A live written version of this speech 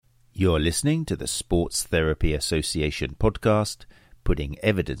You're listening to the Sports Therapy Association podcast, putting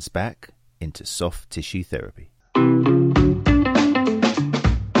evidence back into soft tissue therapy. Hey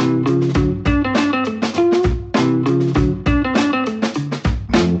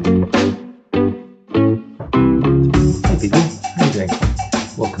people, how are you doing?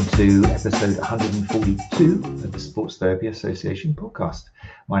 Welcome to episode 142 of the Sports Therapy Association podcast.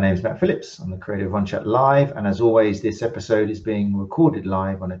 My name is Matt Phillips. I'm the creator of OneChat Live, and as always, this episode is being recorded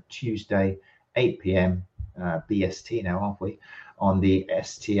live on a Tuesday, 8 p.m. BST now, aren't we? On the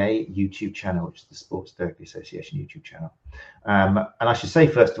STA YouTube channel, which is the Sports Therapy Association YouTube channel. And I should say,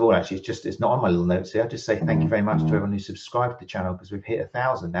 first of all, actually, it's not on my little notes here. I just say thank you very much to everyone who subscribed to the channel, because we've hit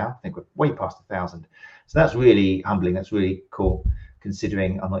 1,000 now. I think we're way past 1,000. So that's really humbling. That's really cool,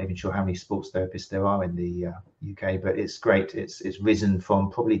 considering I'm not even sure how many sports therapists there are in the UK, but it's great. It's risen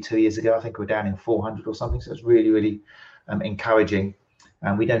from probably 2 years ago. I think we're down in 400 or something. So it's really encouraging.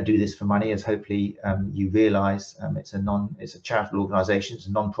 And we don't do this for money, as hopefully you realise. It's a charitable organisation. It's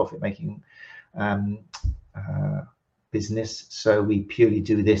a non-profit making business. So we purely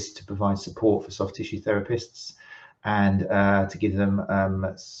do this to provide support for soft tissue therapists and to give them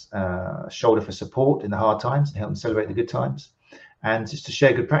a shoulder for support in the hard times and help them celebrate the good times, and just to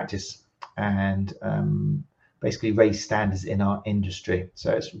share good practice and basically raise standards in our industry.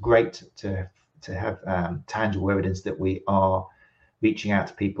 So it's great to have tangible evidence that we are reaching out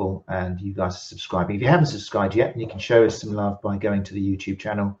to people and you guys are subscribing. If you haven't subscribed yet, you can show us some love by going to the YouTube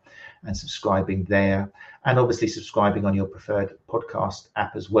channel and subscribing there, and obviously subscribing on your preferred podcast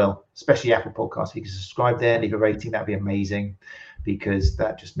app as well, especially Apple Podcasts. If you can subscribe there, leave a rating, that'd be amazing, because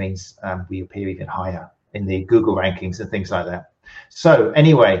that just means we appear even higher in the Google rankings and things like that. So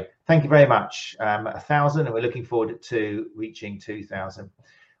anyway, thank you very much. 1,000, and we're looking forward to reaching 2,000.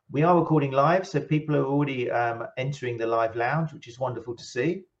 We are recording live, so people are already entering the live lounge, which is wonderful to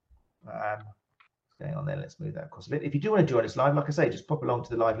see. Going on there, let's move that across a bit. If you do want to join us live, like I say, just pop along to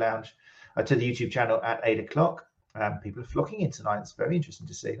the live lounge, to the YouTube channel at 8 o'clock. People are flocking in tonight. It's very interesting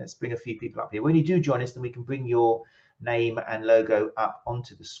to see. Let's bring a few people up here. When you do join us, then we can bring your name and logo up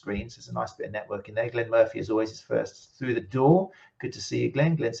onto the screen. So it's a nice bit of networking there. Glenn Murphy, as always, is first through the door. Good to see you,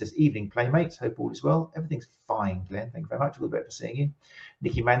 Glenn. Glenn says, evening, playmates. Hope all is well. Everything's fine, Glenn. Thank you very much. All the better for seeing you.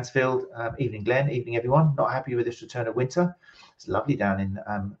 Nikki Mansfield, evening, Glenn. Evening, everyone. Not happy with this return of winter. It's lovely down in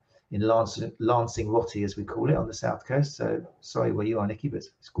Lancing Rotti, as we call it, on the south coast. So sorry where you are, Nikki, but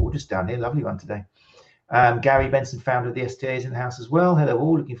it's gorgeous down here. Lovely one today. Gary Benson, founder of the STA, is in the house as well. Hello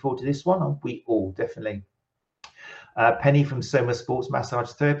all. Looking forward to this one. Aren't we all? Definitely. Penny from Soma Sports Massage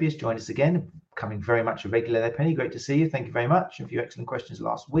Therapy has joined us again, becoming very much a regular there. Penny, great to see you. Thank you very much. A few excellent questions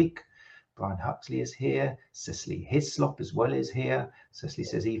last week. Brian Huxley is here. Cecily Hislop as well is here. Cecily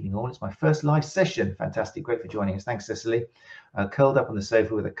says, evening all. It's my first live session. Fantastic. Great for joining us. Thanks, Cecily. Curled up on the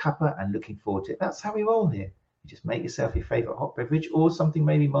sofa with a cuppa and looking forward to it. That's how we roll here. You just make yourself your favourite hot beverage or something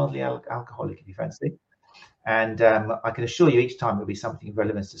maybe mildly alcoholic if you fancy. And I can assure you each time there'll be something of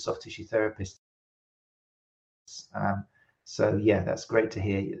relevance to soft tissue therapists. So yeah, that's great to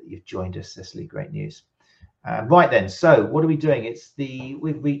hear you've joined us, Cecily. Great news. Right then, so what are we doing?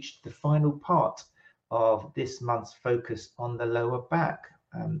 We've reached the final part of this month's focus on the lower back.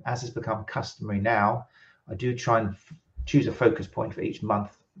 As has become customary now, I do try and choose a focus point for each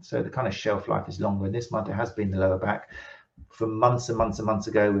month, so the kind of shelf life is longer. And this month it has been the lower back. From months and months and months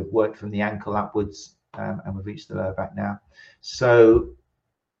ago, we've worked from the ankle upwards, and we've reached the lower back now. So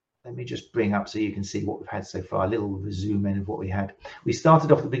let me just bring up so you can see what we've had so far, a little resume in of what we had. We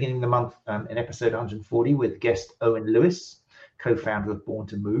started off at the beginning of the month in episode 140 with guest Owen Lewis, co-founder of Born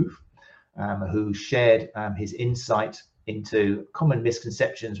to Move, who shared his insight into common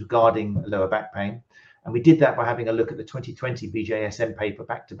misconceptions regarding lower back pain. And we did that by having a look at the 2020 BJSM paper,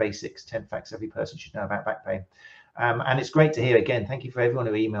 Back to Basics, 10 Facts Every Person Should Know About Back Pain. And it's great to hear, again, thank you for everyone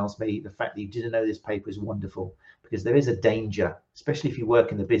who emails me. The fact that you didn't know this paper is wonderful, because there is a danger, especially if you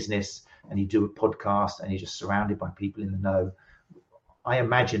work in the business and you do a podcast and you're just surrounded by people in the know. I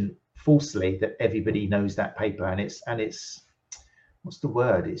imagine falsely that everybody knows that paper, and it's what's the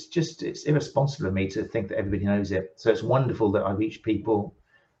word? It's irresponsible of me to think that everybody knows it. So it's wonderful that I reach people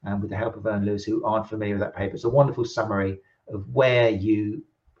with the help of Owen Lewis who aren't familiar with that paper. It's a wonderful summary of where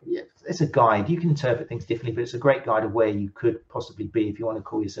it's a guide. You can interpret things differently, but it's a great guide of where you could possibly be if you want to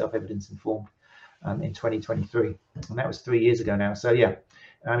call yourself evidence informed in 2023. And that was 3 years ago now. So yeah,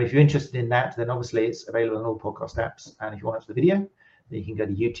 if you're interested in that, then obviously it's available on all podcast apps. And if you want to watch the video, then you can go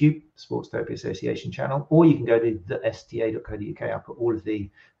to YouTube, Sports Therapy Association channel, or you can go to the sta.co.uk. I'll put all of the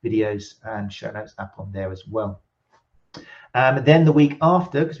videos and show notes up on there as well. Then the week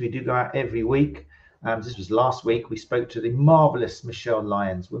after, because we do go out every week, This was last week. We spoke to the marvellous Michelle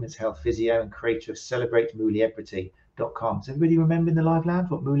Lyons, women's health physio and creator of CelebrateMuliebrity.com. Does everybody remember in the live lounge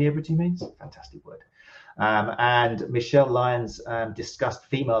what muliebrity means? Fantastic word. And Michelle Lyons discussed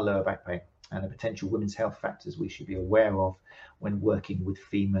female lower back pain and the potential women's health factors we should be aware of when working with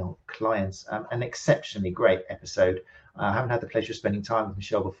female clients. An exceptionally great episode. I haven't had the pleasure of spending time with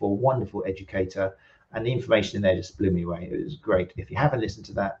Michelle before. Wonderful educator. And the information in there just blew me away. It was great. If you haven't listened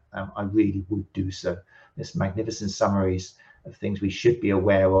to that, I really would do so. There's magnificent summaries of things we should be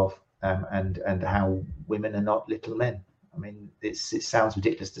aware of, and how women are not little men. I mean, it sounds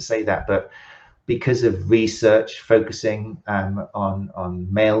ridiculous to say that, but because of research focusing on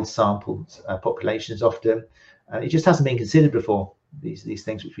male sampled populations often, it just hasn't been considered before. These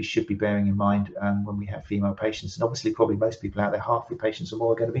things which we should be bearing in mind when we have female patients. And obviously, probably most people out there, half your patients or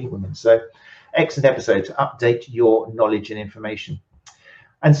more are going to be women. So excellent episode to update your knowledge and information.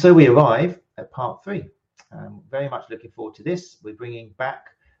 And so we arrive at part 3. Very much looking forward to this. We're bringing back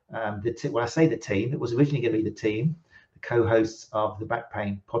the team that was originally going to be the team, the co-hosts of the Back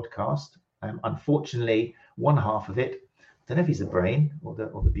Pain podcast. Unfortunately, one half of it, I don't know if he's the brain or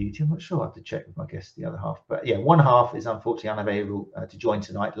the beauty. I'm not sure. I have to check with my guest the other half. But yeah, one half is unfortunately unavailable to join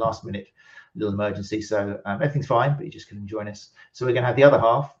tonight. Last minute, little emergency. So everything's fine, but he just couldn't join us. So we're going to have the other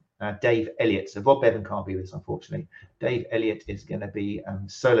half, Dave Elliott. So Rob Bevan can't be with us, unfortunately. Dave Elliott is going to be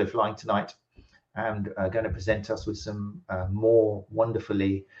solo flying tonight and going to present us with some more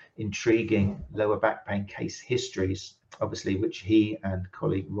wonderfully intriguing lower back pain case histories, obviously, which he and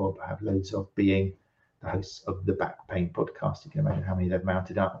colleague Rob have loads of, being the hosts of the Back Pain podcast. You can imagine how many they've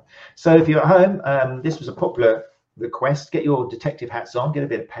mounted up. So if you're at home, this was a popular request. Get your detective hats on, get a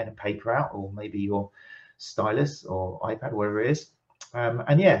bit of pen and paper out, or maybe your stylus or iPad, whatever it is.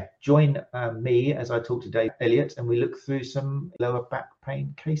 And yeah, join me as I talk to Dave Elliott and we look through some lower back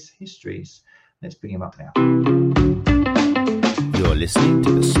pain case histories. Let's bring him up now. You're listening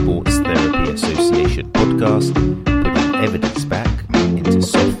to the Sports Therapy Association podcast, putting evidence back into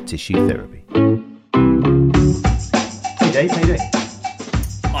soft tissue therapy. Hey Dave, how you doing?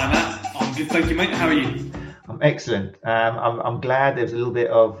 Hi Matt, I'm good, thank you mate. How are you? I'm excellent. I'm glad there was a little bit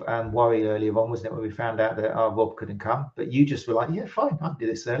of worry earlier on, wasn't it, when we found out that Rob couldn't come, but you just were like, yeah, fine, I'll do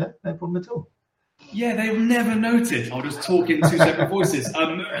this earlier, no problem at all. Yeah, they'll never notice. I'll just talk in two separate voices.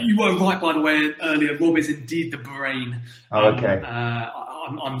 You were right, by the way, earlier. Rob is indeed the brain. Okay.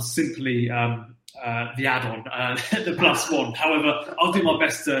 I'm simply the add-on, the plus one. However, I'll do my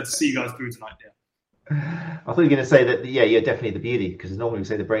best to see you guys through tonight. Yeah. I thought you were going to say that, yeah, you're definitely the beauty, because normally we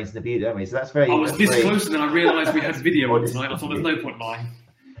say the brain's the beauty, don't we? So that's very... I was this close and then I realised we had video on tonight. I thought there's no point lying.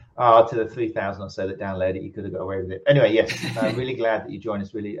 To the 3,000 or so that downloaded it, you could have got away with it. Anyway, yes, I'm really glad that you joined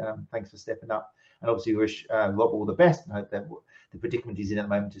us, really. Thanks for stepping up. And obviously, we wish Rob all the best and hope that the predicament he's in at the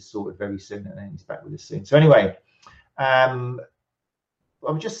moment is sorted very soon and he's back with us soon. So anyway, I'm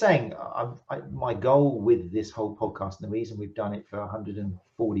just saying, my goal with this whole podcast, and the reason we've done it for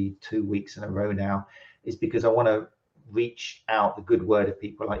 142 weeks in a row now, is because I want to reach out the good word of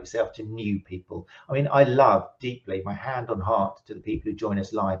people like yourself to new people. I mean, I love deeply, my hand on heart, to the people who join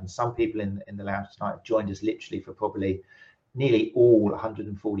us live. And some people in the lounge tonight have joined us literally for probably nearly all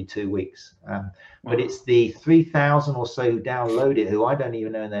 142 weeks. But it's the 3,000 or so who download it, who I don't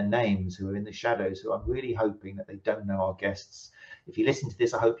even know their names, who are in the shadows, who I'm really hoping that they don't know our guests. If you listen to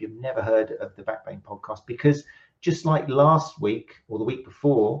this, I hope you've never heard of the Back Pain podcast, because just like last week or the week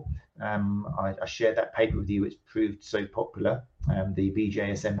before, I shared that paper with you, which proved so popular, the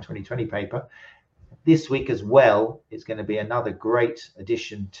BJSM 2020 paper. This week as well is going to be another great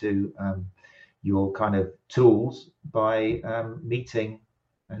addition to your kind of tools by meeting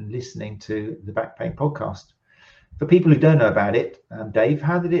and listening to the Back Pain podcast. For people who don't know about it, Dave,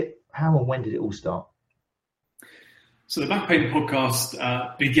 how and when did it all start? So the Back Pain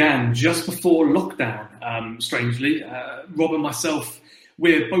podcast began just before lockdown, strangely. Rob and myself,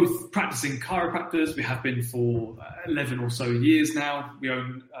 we're both practicing chiropractors. We have been for 11 or so years now. We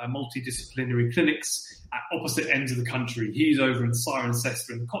own multidisciplinary clinics at opposite ends of the country. He's over in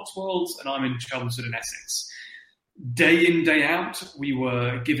Cirencester in the Cotswolds, and I'm in Chelmsford in Essex. Day in, day out, we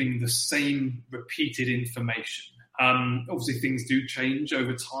were giving the same repeated information. Obviously, things do change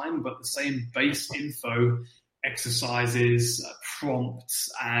over time, but the same base info, exercises, prompts,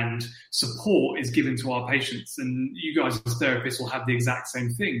 and support is given to our patients. And you guys as therapists will have the exact same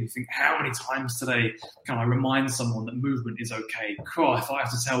thing. You think, how many times today can I remind someone that movement is okay? If I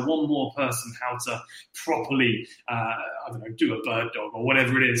have to tell one more person how to properly, do a bird dog or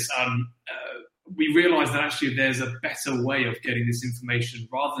whatever it is, we realized that actually there's a better way of getting this information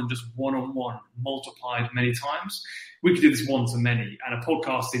rather than just one-on-one multiplied many times. We could do this one-to-many, and a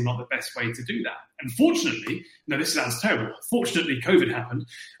podcast seemed like the best way to do that. Unfortunately, no, this sounds terrible. Fortunately, COVID happened.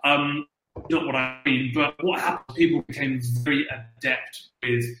 Not what I mean, but what happened, people became very adept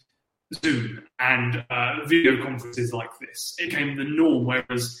with Zoom and video conferences like this. It became the norm,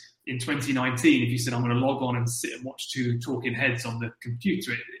 whereas in 2019, if you said, I'm going to log on and sit and watch two talking heads on the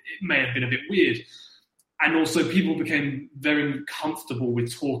computer, it may have been a bit weird. And also people became very comfortable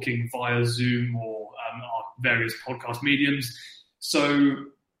with talking via Zoom or our various podcast mediums. So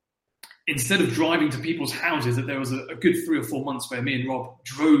instead of driving to people's houses, that there was a good 3 or 4 months where me and Rob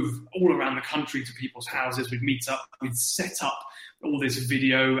drove all around the country to people's houses. We'd meet up, we'd set up all this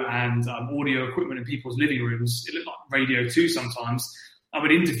video and audio equipment in people's living rooms. It looked like Radio 2 sometimes. I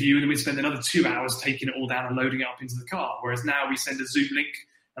would interview and then we'd spend another 2 hours taking it all down and loading it up into the car. Whereas now we send a Zoom link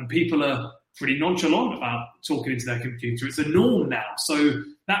and people are pretty nonchalant about talking into their computer. It's a norm now. So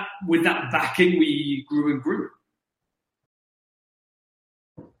that with that backing, we grew and grew.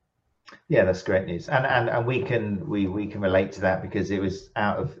 Yeah, that's great news, and we can relate to that because it was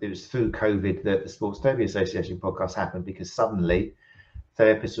through COVID that the Sports Therapy Association podcast happened, because suddenly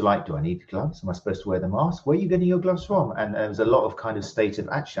therapists were like, do I need gloves? Am I supposed to wear the mask? Where are you getting your gloves from? And there was a lot of kind of state of,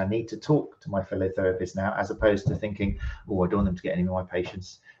 actually, I need to talk to my fellow therapists now, as opposed to thinking, oh, I don't want them to get any of my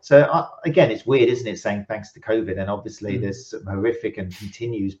patients. So again, it's weird, isn't it, saying thanks to COVID, and obviously there's some horrific and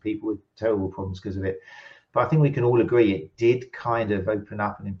continues people with terrible problems because of it. But I think we can all agree it did kind of open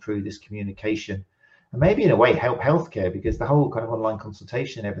up and improve this communication, and maybe in a way help healthcare, because the whole kind of online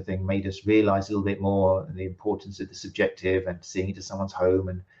consultation and everything made us realize a little bit more the importance of the subjective and seeing into someone's home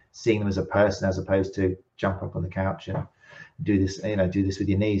and seeing them as a person, as opposed to jump up on the couch and do this with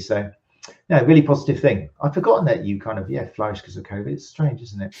your knees. So, no, really positive thing. I'd forgotten that you kind of, flourished because of COVID. It's strange,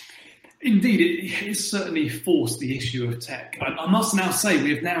 isn't it? Indeed, it's certainly forced the issue of tech. I must now say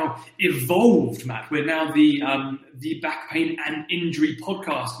we have now evolved, Matt. We're now the Back Pain and Injury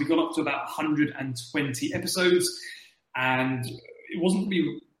podcast. We got up to about 120 episodes, and it wasn't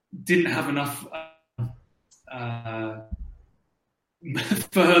we didn't have enough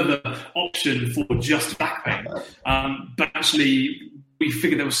further option for just back pain. But actually, we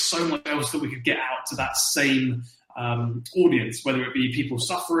figured there was so much else that we could get out to that same audience, whether it be people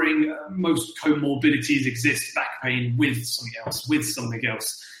suffering. Most comorbidities exist, back pain with something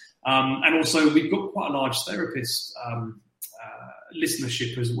else. And also we've got quite a large therapist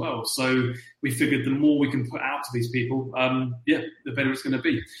listenership as well. So we figured the more we can put out to these people, the better it's going to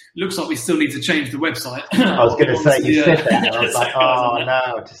be. Looks like we still need to change the website. I was going to say, you said that, and I was like, oh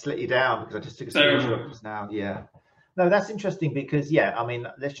no, just let you down, because I just took a screenshot just now. Yeah. No, that's interesting because, I mean,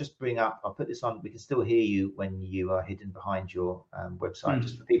 let's just bring up, I'll put this on, we can still hear you when you are hidden behind your website.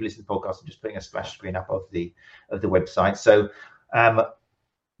 Just for people listening to the podcast, I'm just putting a splash screen up of the website. So, .com,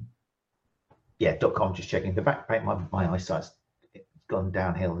 just checking. The back pain, my eyesight's gone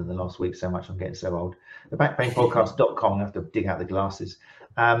downhill in the last week so much, I'm getting so old. The backpainpodcast.com, I have to dig out the glasses.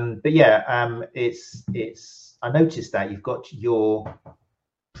 It's I noticed that you've got your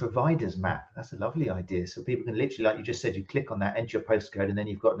providers map. That's a lovely idea, so people can literally, like you just said, you click on that, enter your postcode, and then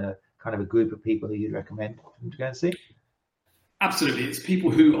you've got a kind of a group of people who you'd recommend them to go and see. Absolutely, it's people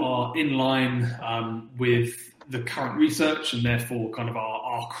who are in line with the current research and therefore kind of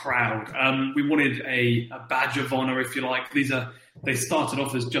our crowd. We wanted a badge of honor, if you like. They started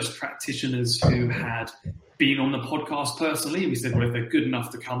off as just practitioners who had been on the podcast personally. We said, well, if they're good enough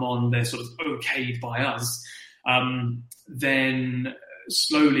to come on, they're sort of okayed by us. Then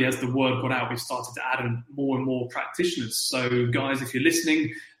slowly, as the word got out, we've started to add in more and more practitioners. So guys, if you're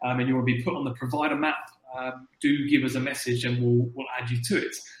listening and you want to be put on the provider map, do give us a message and we'll add you to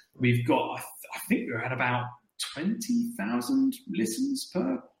it. We've got, I think we're at about 20,000 listens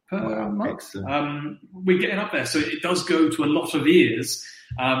per month. We're getting up there. So it does go to a lot of ears,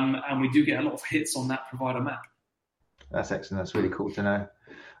 and we do get a lot of hits on that provider map. That's excellent. That's really cool to know.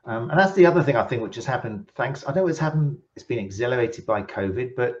 And that's the other thing I think which has happened. Thanks. I know it's been accelerated by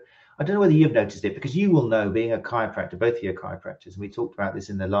COVID, but I don't know whether you've noticed it, because you will know, being a chiropractor, both of you are chiropractors, and we talked about this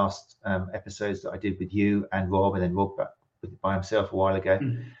in the last episodes that I did with you and Rob, and then Rob by himself a while ago.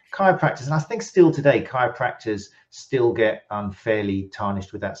 Chiropractors, and I think still today, chiropractors still get unfairly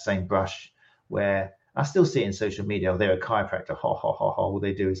tarnished with that same brush, where I still see it in social media, they're a chiropractor, ha, ha, ha, ha, all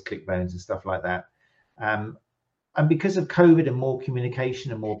they do is click bones and stuff like that. And because of COVID and more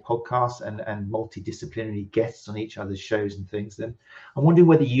communication and more podcasts and multidisciplinary guests on each other's shows and things, then I'm wondering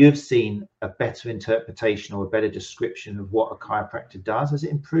whether you've seen a better interpretation or a better description of what a chiropractor does. Has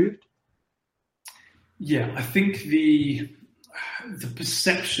it improved? Yeah, I think the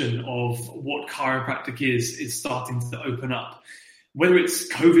perception of what chiropractic is starting to open up, whether it's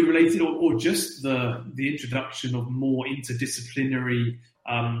COVID related or just the introduction of more interdisciplinary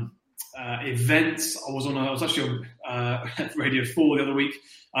events. I was actually on Radio 4 the other week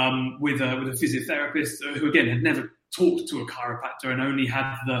with a physiotherapist who again had never talked to a chiropractor and only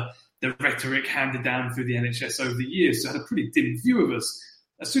had the rhetoric handed down through the NHS over the years, so had a pretty dim view of us.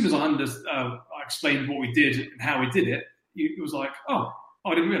 As soon as I explained what we did and how we did it, it was like, oh,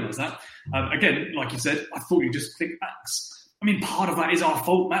 I didn't realise that. Again, like you said, I thought you just click backs. I mean, part of that is our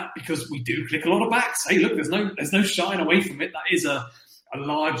fault, Matt, because we do click a lot of backs. Hey, look, there's no shying away from it. That is a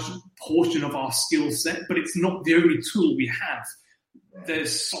large portion of our skill set, but it's not the only tool we have.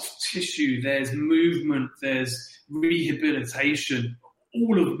 There's soft tissue, there's movement, there's rehabilitation,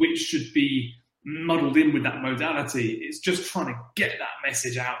 all of which should be muddled in with that modality. It's just trying to get that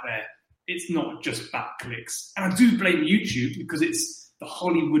message out there. It's not just back clicks. And I do blame YouTube because it's the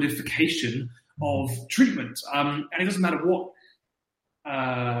Hollywoodification of treatment. And it doesn't matter what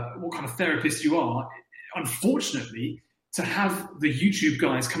kind of therapist you are. Unfortunately, to have the YouTube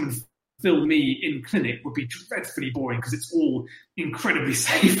guys come and film me in clinic would be dreadfully boring because it's all incredibly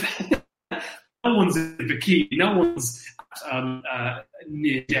safe. No one's in a bikini. No one's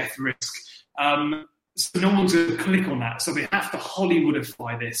near death risk. So no one's going to click on that. So they have to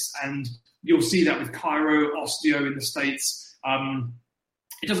Hollywoodify this. And you'll see that with chiro, osteo in the States.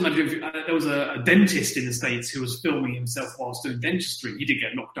 It doesn't matter if there was a dentist in the States who was filming himself whilst doing dentistry. He did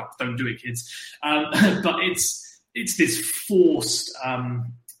get knocked up. Don't do it, kids. But it's this forced,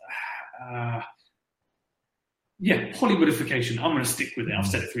 Hollywoodification. I'm going to stick with it. I've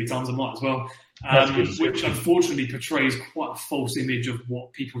said it 3 times. I might as well. Which unfortunately portrays quite a false image of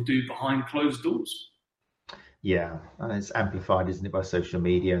what people do behind closed doors. Yeah, and it's amplified, isn't it, by social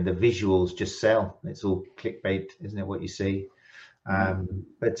media, and the visuals just sell. It's all clickbait, isn't it, what you see?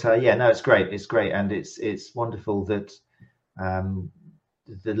 It's great, and it's wonderful that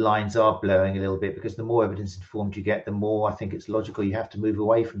the lines are blurring a little bit, because the more evidence informed you get, the more I think it's logical you have to move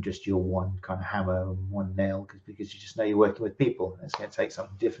away from just your one kind of hammer and one nail, because you just know you're working with people and it's going to take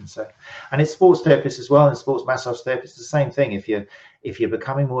something different. So, and it's sports therapists as well, and sports massage therapists, the same thing. If you're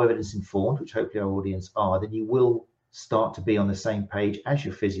becoming more evidence informed, which hopefully our audience are, then you will start to be on the same page as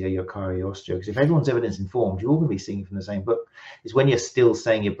your physio, your chiro, your osteo. Because if everyone's evidence informed, you're all going to be singing from the same book. It's when you're still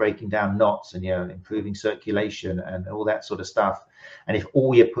saying you're breaking down knots and you're improving circulation and all that sort of stuff. And if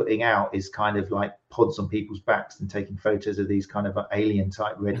all you're putting out is kind of like pods on people's backs and taking photos of these kind of alien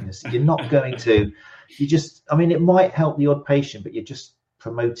type readiness, you're not going to, it might help the odd patient, but you're just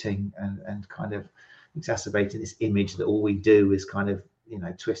promoting and kind of exacerbating this image that all we do is kind of,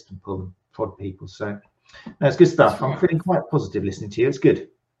 twist and pull and prod people. So no, it's good stuff. I'm feeling quite positive listening to you. It's good.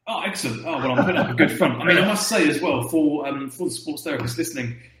 Oh, excellent. Oh, well, I'm putting up a good front. I mean, I must say as well, for the sports therapists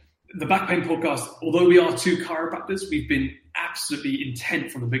listening, the Back Pain Podcast, although we are 2 chiropractors, we've been absolutely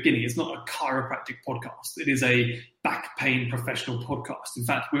intent from the beginning. It's not a chiropractic podcast. It is a back pain professional podcast. In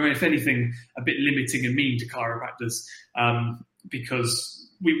fact, we're, if anything, a bit limiting and mean to chiropractors because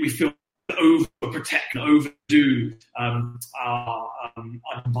we feel overprotect and overdo our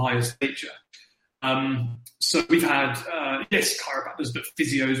unbiased nature. So we've had, chiropractors, but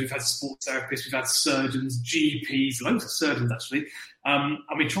physios, we've had sports therapists, we've had surgeons, GPs, loads of surgeons actually. And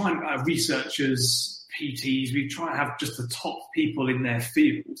we try and researchers, PTs, we try and have just the top people in their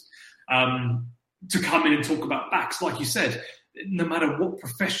field to come in and talk about backs. Like you said, no matter what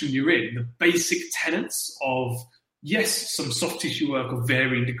profession you're in, the basic tenets of, yes, some soft tissue work of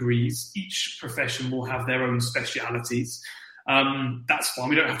varying degrees. Each profession will have their own specialities. That's fine.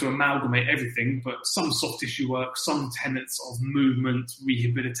 We don't have to amalgamate everything, but some soft tissue work, some tenets of movement,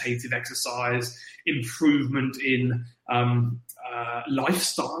 rehabilitative exercise, improvement in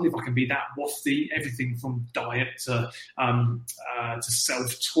lifestyle, if I can be that wafty, everything from diet to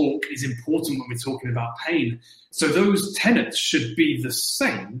self-talk is important when we're talking about pain. So those tenets should be the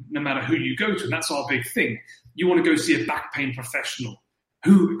same no matter who you go to. And that's our big thing. You want to go see a back pain professional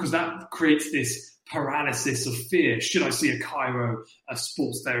because that creates this paralysis of fear. Should I see a chiro, a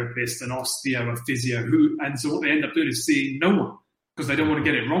sports therapist, an osteo, a physio? And so what they end up doing is seeing no one because they don't want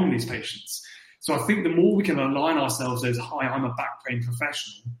to get it wrong, these patients. So I think the more we can align ourselves as, hi, I'm a back pain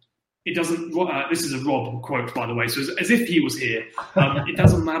professional. It doesn't, this is a Rob quote, by the way, so as if he was here. It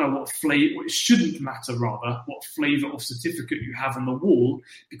doesn't matter what flavor, it shouldn't matter rather, what flavor of certificate you have on the wall,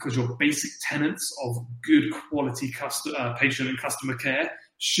 because your basic tenets of good quality patient and customer care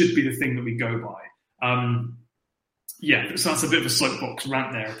should be the thing that we go by. So that's a bit of a soapbox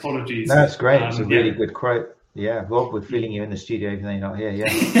rant there. Apologies. No, that's great. It's a really good quote. Yeah, Rob, we're feeling you in the studio even though you're not here.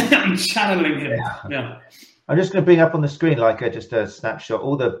 Yeah, I'm channeling him. Yeah. I'm just going to bring up on the screen just a snapshot.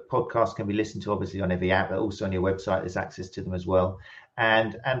 All the podcasts can be listened to obviously on every app, but also on your website there's access to them as well.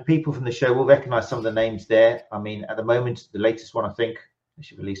 And people from the show will recognize some of the names there. I mean, at the moment, the latest one, I think, they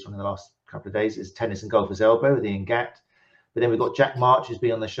should release one in the last couple of days, is Tennis and Golfer's Elbow with Ian Gatt. But then we've got Jack March, who's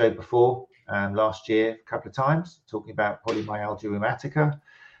been on the show before last year a couple of times, talking about polymyalgia rheumatica.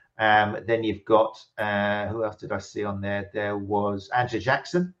 Then you've got, who else did I see on there? There was Angela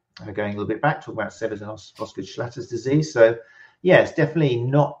Jackson, going a little bit back, talking about Severs and Osgood-Schlatter's disease. So, yeah, it's definitely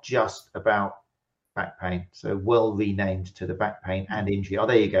not just about back pain. So well renamed to the back pain and injury. Oh,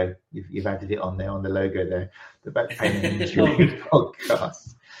 there you go. You've added it on there on the logo there. The back pain and injury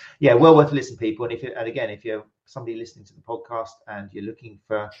podcast. Yeah, well worth listening, people. And again, if you're somebody listening to the podcast and you're looking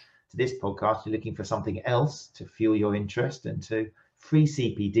for this podcast, you're looking for something else to fuel your interest and to free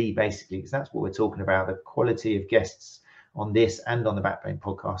CPD, basically, because that's what we're talking about. The quality of guests on this and on the Back Pain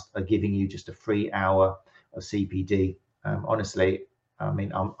podcast are giving you just a free hour of CPD. Honestly, I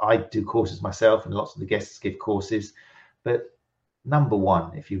mean, I do courses myself and lots of the guests give courses. But number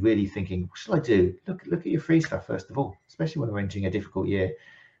one, if you're really thinking, what should I do? Look at your free stuff, first of all, especially when we're entering a difficult year.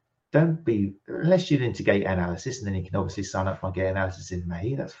 Don't be, unless you're into gait analysis, and then you can obviously sign up for gait analysis in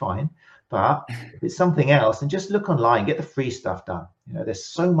May, that's fine. But if it's something else, then just look online, get the free stuff done. You know, there's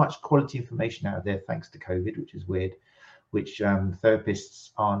so much quality information out there thanks to COVID, which is weird, which therapists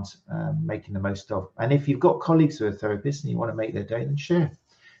aren't making the most of. And if you've got colleagues who are therapists and you want to make their day, then share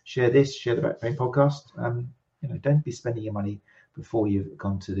the Back Pain podcast. You know, don't be spending your money before you've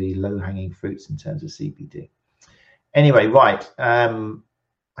gone to the low-hanging fruits in terms of CPD. Anyway, right.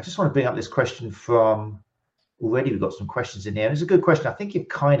 I just want to bring up this question from, already we've got some questions in here. And it's a good question. I think you've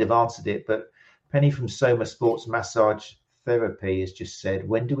kind of answered it, but Penny from Soma Sports Massage Therapy has just said,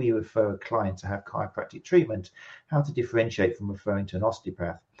 when do we refer a client to have chiropractic treatment? How to differentiate from referring to an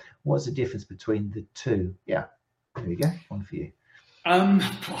osteopath? What's the difference between the two? Yeah, there you go. One for you.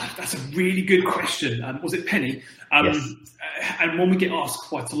 That's a really good question. Was it Penny? Yes. And one we get asked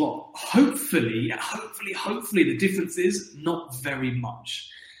quite a lot. Hopefully, the difference is not very much.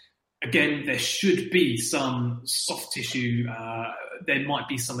 Again, there should be some soft tissue. There might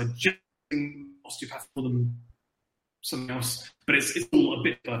be some adjusting osteopath for them, something else, but it's all a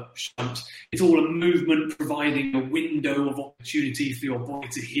bit of a shunt. It's all a movement, providing a window of opportunity for your body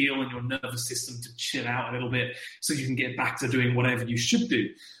to heal and your nervous system to chill out a little bit so you can get back to doing whatever you should do.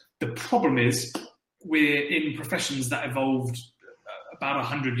 The problem is we're in professions that evolved about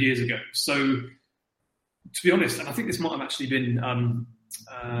 100 years ago. So to be honest, and I think this might have actually been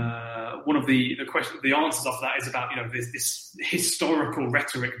one of the questions, the answers after that is about, you know, this historical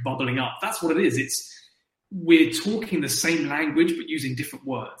rhetoric bubbling up. That's what it is. We're talking the same language but using different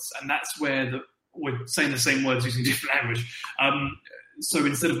words, and that's where we're saying the same words using different language. So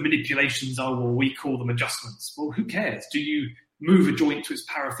instead of manipulations, we call them adjustments. Well, who cares? Do you move a joint to its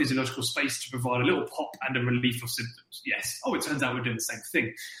paraphysiological space to provide a little pop and a relief of symptoms? Yes. Oh, it turns out we're doing the same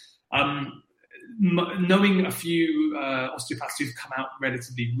thing. Knowing a few osteopaths who've come out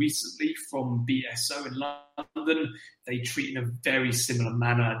relatively recently from BSO in London, they treat in a very similar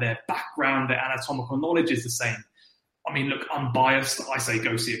manner. Their background, their anatomical knowledge is the same. I mean, look, I'm biased. I say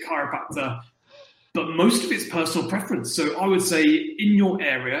go see a chiropractor, but most of it's personal preference. So I would say in your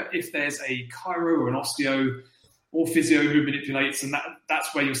area, if there's a chiro or an osteo or physio who manipulates, and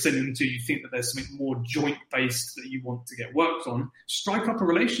that's where you're sending them to, you think that there's something more joint-based that you want to get worked on, strike up a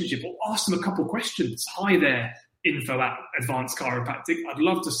relationship or ask them a couple of questions. Hi there, info at Advanced Chiropractic. I'd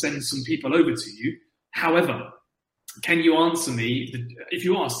love to send some people over to you. However, can you answer me, if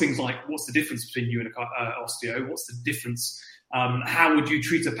you ask things like, what's the difference between you and an osteo? What's the difference? How would you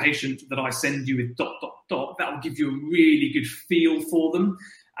treat a patient that I send you with ... That will give you a really good feel for them.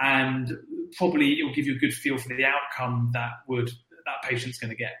 And probably it will give you a good feel for the outcome that patient's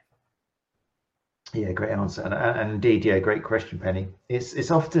going to get. Yeah, great answer. And indeed, yeah, great question, Penny. It's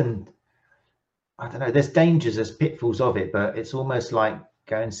often, I don't know, there's dangers, there's pitfalls of it, but it's almost like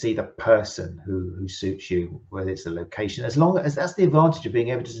go and see the person who suits you, whether it's the location. As long as that's the advantage of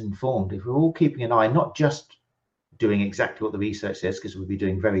being evidence informed. If we're all keeping an eye, not just doing exactly what the research says, because we'd be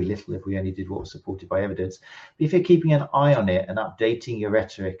doing very little if we only did what was supported by evidence. But if you're keeping an eye on it and updating your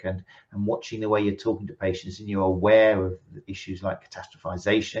rhetoric and watching the way you're talking to patients, and you're aware of issues like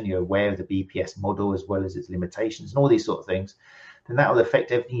catastrophization, you're aware of the BPS model as well as its limitations and all these sort of things, then that will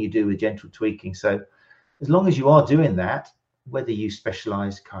affect everything you do with gentle tweaking. So as long as you are doing that, whether you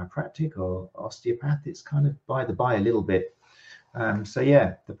specialize chiropractic or osteopath, it's kind of by the by a little bit. So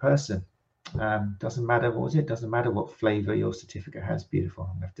yeah, the person. Doesn't matter, what was it? Doesn't matter what flavour your certificate has. Beautiful.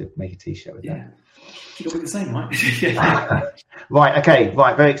 I'm going to have to make a t-shirt with that. You'll be the same, right? Right, okay,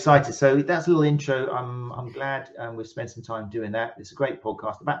 right, very excited. So that's a little intro. I'm glad we've spent some time doing that. It's a great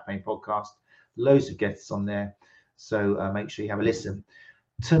podcast, the Back Pain Podcast. Loads of guests on there. So make sure you have a listen.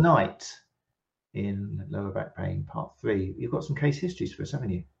 Tonight, in Lower Back Pain Part 3, you've got some case histories for us,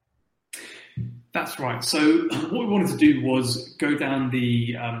 haven't you? That's right. So what we wanted to do was go down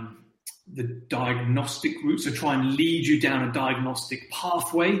the diagnostic route, so try and lead you down a diagnostic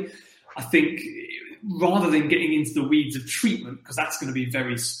pathway. I think rather than getting into the weeds of treatment, because that's going to be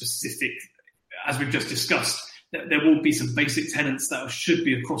very specific, as we've just discussed, there will be some basic tenets that should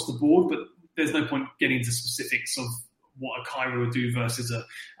be across the board, but there's no point getting into specifics of what a chiro would do versus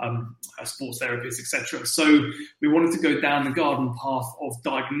a sports therapist, etc. So we wanted to go down the garden path of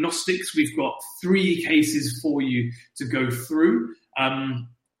diagnostics. We've got 3 cases for you to go through,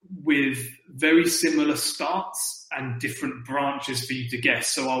 with very similar starts and different branches for you to guess.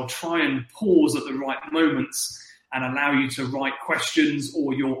 So I'll try and pause at the right moments and allow you to write questions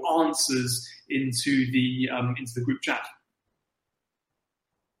or your answers into the group chat.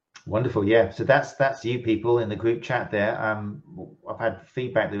 Wonderful, yeah. So that's you people in the group chat there. I've had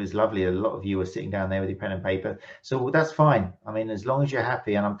feedback that was lovely. A lot of you are sitting down there with your pen and paper. So that's fine. I mean, as long as you're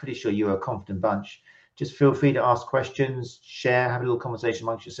happy, and I'm pretty sure you're a confident bunch, just feel free to ask questions, share, have a little conversation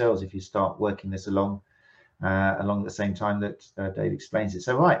amongst yourselves if you start working this along at the same time that Dave explains it.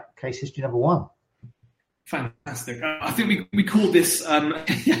 So, right, case history number 1. Fantastic. I think we call this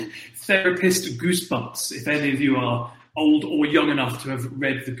therapist goosebumps. If any of you are old or young enough to have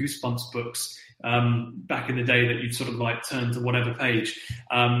read the Goosebumps books back in the day that you'd sort of like turn to whatever page.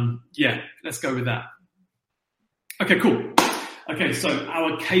 Let's go with that. Okay, cool. Okay, so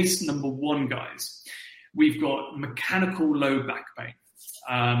our case number 1, guys. We've got mechanical low back pain.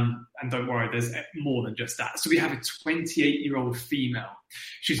 And don't worry, there's more than just that. So we have a 28-year-old female.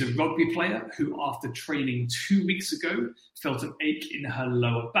 She's a rugby player who, after training 2 weeks ago, felt an ache in her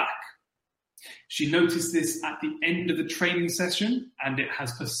lower back. She noticed this at the end of the training session, and it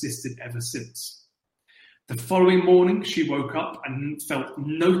has persisted ever since. The following morning, she woke up and felt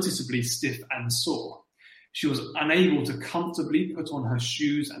noticeably stiff and sore. She was unable to comfortably put on her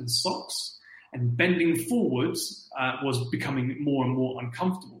shoes and socks, and bending forwards was becoming more and more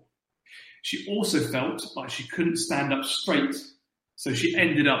uncomfortable. She also felt like she couldn't stand up straight, so she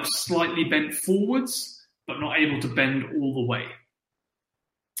ended up slightly bent forwards, but not able to bend all the way.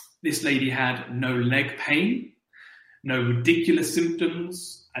 This lady had no leg pain, no radicular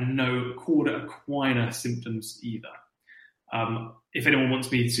symptoms, and no cauda equina symptoms either. If anyone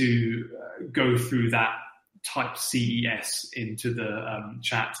wants me to go through that, type CES into the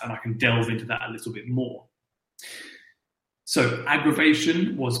chat and I can delve into that a little bit more. So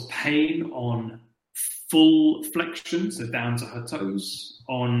aggravation was pain on full flexion, so down to her toes,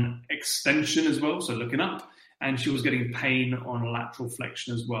 on extension as well, so looking up, and she was getting pain on lateral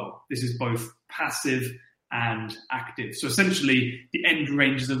flexion as well. This is both passive and active. So essentially the end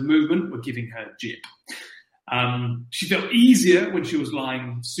ranges of movement were giving her jip. She felt easier when she was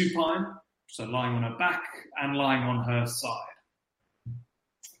lying supine, so lying on her back and lying on her side.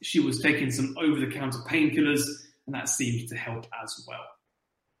 She was taking some over-the-counter painkillers, and that seemed to help as well.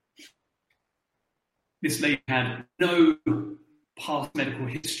 This lady had no past medical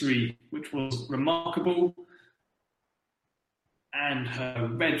history, which was remarkable, and her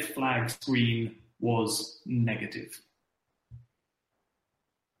red flag screen was negative.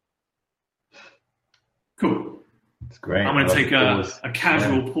 Cool. It's great. I'm going to take a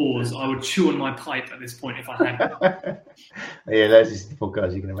casual pause. I would chew on my pipe at this point if I had. Yeah, that's the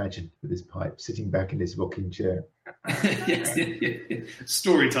podcast you can imagine with his pipe, sitting back in his rocking chair. Yes.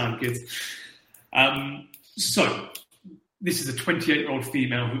 Story time, kids. So this is a 28-year-old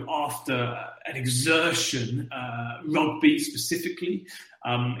female who, after an exertion, rugby specifically,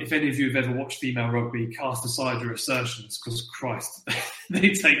 if any of you have ever watched female rugby, cast aside your assertions, because Christ, they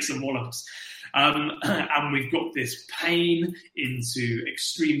take some wallops. And we've got this pain into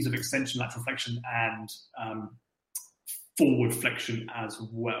extremes of extension, lateral flexion, and forward flexion as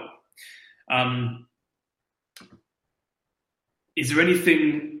well. Is there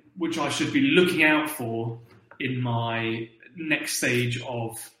anything which I should be looking out for in my next stage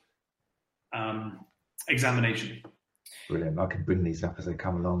of examination? Brilliant. I can bring these up as they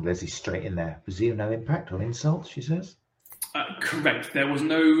come along. Leslie's straight in there. Presume no impact on insults, she says? Correct. There was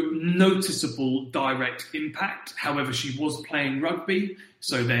no noticeable direct impact. However, she was playing rugby,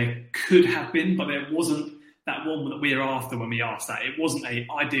 so there could have been, but there wasn't that one that we were after when we asked that. It wasn't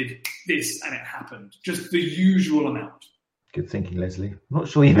I did this and it happened. Just the usual amount. Good thinking, Leslie. I'm not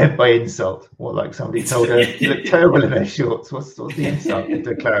sure you meant by insult. What, like somebody told her you look terrible in their shorts? What's the insult?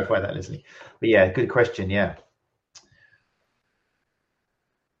 To clarify that, Leslie. But yeah, good question. Yeah.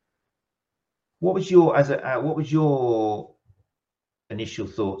 What was your initial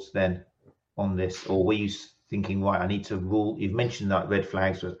thoughts then on this, or were you thinking, right, I need to rule? You've mentioned that red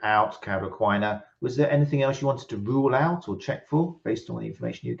flags was out, Cowder-Quiner. Was there anything else you wanted to rule out or check for based on the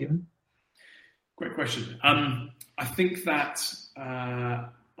information you've given? Great question. I think that I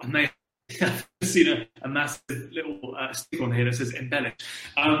may have seen a massive little stick on here that says embellish.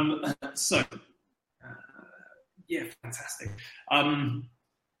 Yeah, fantastic.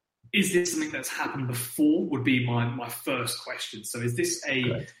 Is this something that's happened before? Would be my first question. So is this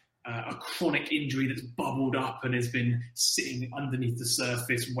a chronic injury that's bubbled up and has been sitting underneath the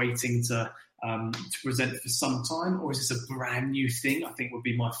surface waiting to present for some time? Or is this a brand new thing? I think would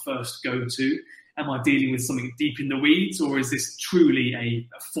be my first go-to. Am I dealing with something deep in the weeds, or is this truly a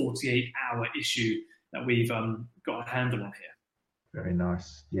 48-hour issue that we've got a handle on here? Very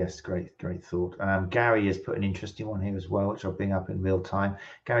nice. Yes, great thought. Gary has put an interesting one here as well, which I'll bring up in real time.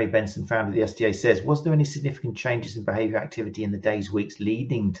 Gary Benson, founder of the STA, says, was there any significant changes in behaviour activity in the days, weeks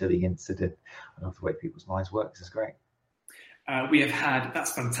leading to the incident? I love the way people's minds work. This is great. We have had,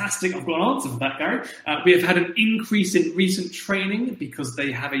 that's fantastic. I've got an answer for that, Gary. We have had an increase in recent training because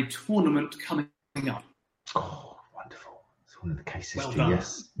they have a tournament coming up. Oh, wonderful. It's one of the cases. Well done.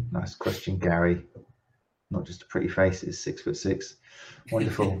 Yes. Nice question, Gary. Not just a pretty face, it's 6'6".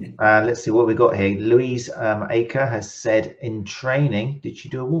 Wonderful. Let's see what we got here. Louise Aker has said, in training, did she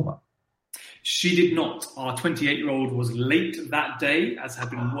do a warm-up? She did not. Our 28-year-old was late that day, as had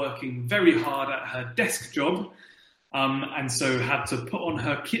been working very hard at her desk job, and so had to put on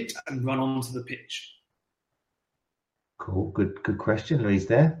her kit and run onto the pitch. Cool. Good question, Louise.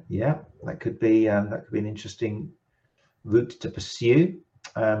 There, yeah, that could be an interesting route to pursue.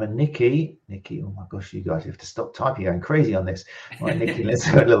 And Nikki, oh my gosh, you guys have to stop typing, going crazy on this. Right, Nikki, let's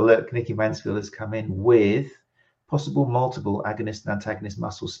have a little look. Nikki Mansfield has come in with possible multiple agonist and antagonist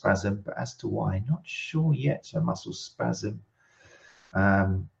muscle spasm, but as to why, not sure yet. So muscle spasm.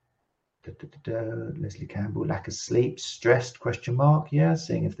 Leslie Campbell, lack of sleep, stressed, question mark. Yeah,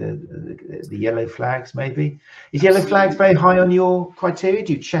 seeing if the yellow flags maybe. Is yellow flags very high on your criteria?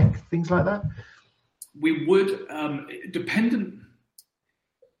 Do you check things like that? We would, dependent,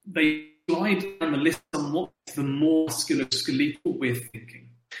 they slide down the list somewhat the more musculoskeletal we're thinking.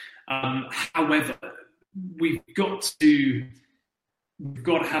 However, we've got to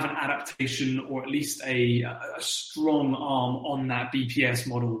have an adaptation, or at least a strong arm on that BPS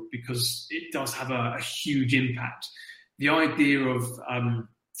model, because it does have a huge impact. The idea of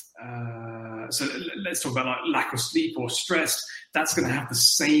so let's talk about like lack of sleep or stress. That's going to have the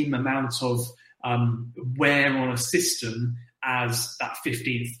same amount of wear on a system as that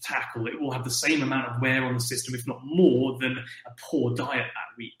 15th tackle. It will have the same amount of wear on the system, if not more, than a poor diet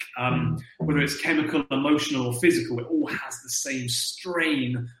that week. Whether it's chemical, emotional, or physical, it all has the same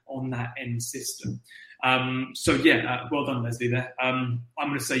strain on that end system. Well done, Leslie, there. I'm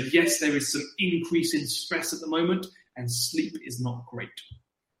going to say, yes, there is some increase in stress at the moment, and sleep is not great.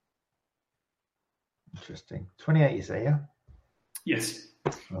 Interesting. 28, you say, yeah? Yes.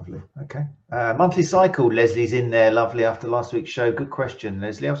 Lovely. Okay. Monthly cycle, Leslie's in there. Lovely. After last week's show. Good question,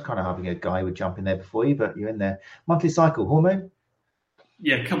 Leslie. I was kind of hoping a guy would jump in there before you, but you're in there. Monthly cycle, hormone?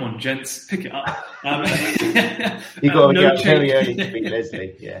 Yeah, come on, gents. Pick it up. You've got to get up very early to beat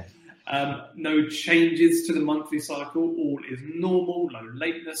Leslie. Yeah. No changes to the monthly cycle. All is normal. No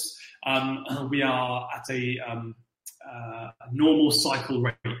lateness. We are at a normal cycle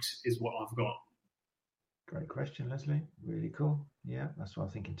rate is what I've got. Great question, Leslie. Really cool. Yeah, that's what I'm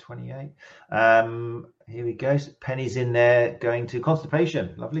thinking, 28. Here we go. So Penny's in there going to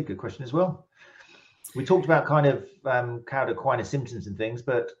constipation. Lovely. Good question as well. We talked about kind of Cowder-Quiner symptoms and things,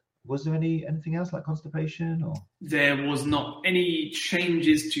 but was there anything else like constipation? Or there was not any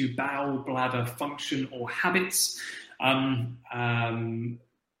changes to bowel, bladder function or habits for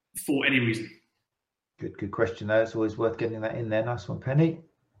any reason. Good question, though. It's always worth getting that in there. Nice one, Penny.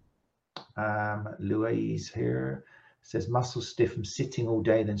 Louise here says muscles stiff from sitting all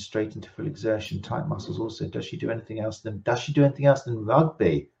day, then straight into full exertion. Tight muscles also. Does she do anything else than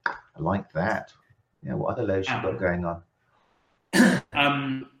rugby? I like that. Yeah, what other loads she got going on?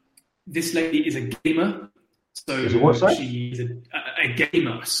 This lady is a gamer. So is it what, sorry? She's a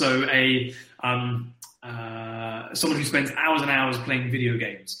gamer. So someone who spends hours and hours playing video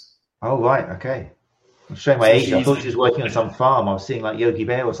games. Oh right, okay. I'm showing my age. I thought she was working on some farm. I was seeing like Yogi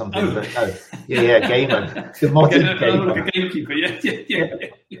Bear or something, but no. Yeah, gamer. The modern gamer. Like a gamekeeper. Yeah.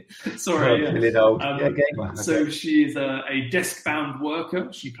 Sorry. Feeling old. Gamer. So she is a desk-bound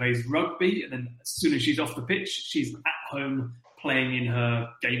worker. She plays rugby, and then as soon as she's off the pitch, she's at home playing in her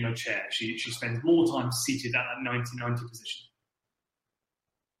gamer chair. She spends more time seated at that 1990 position.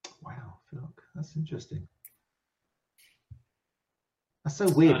 Wow, look, that's interesting. That's so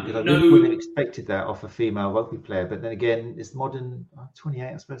weird because I wouldn't have expected that off a female rugby player. But then again, it's modern. 28,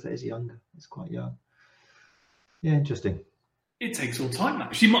 I suppose that is younger. It's quite young. Yeah, interesting. It takes all time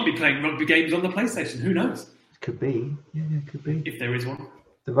now. She might be playing rugby games on the PlayStation. Who knows? Could be. Yeah, could be. If there is one.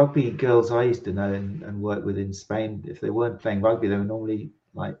 The rugby girls I used to know and work with in Spain, if they weren't playing rugby, they were normally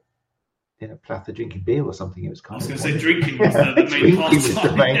like in a Plaza drinking beer or something. It was kind of. I of was going to say drinking was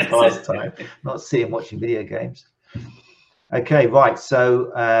the main pastime. Not seeing watching video games. Okay, right.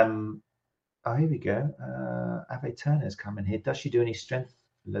 So, here we go. Ave Turner's coming here. Does she do any strength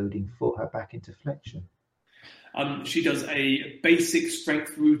loading for her back into flexion? She does a basic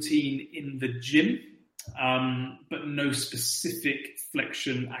strength routine in the gym, but no specific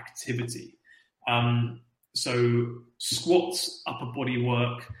flexion activity. So squats, upper body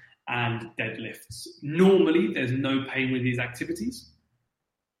work, and deadlifts. Normally, there's no pain with these activities.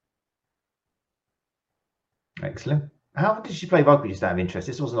 Excellent. How did she play rugby, just out of interest?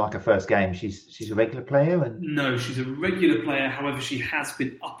 This wasn't like her first game. She's a regular player? No, she's a regular player. However, she has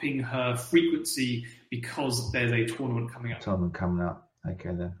been upping her frequency because there's a tournament coming up. Okay,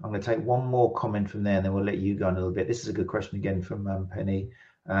 then. I'm going to take one more comment from there and then we'll let you go on a little bit. This is a good question again from Penny.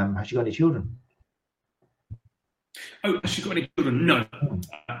 Has she got any children? Oh, has she got any children? No.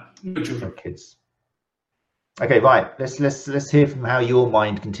 No children. No kids. Okay, right. Let's hear from how your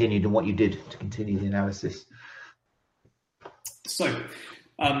mind continued and what you did to continue the analysis. So,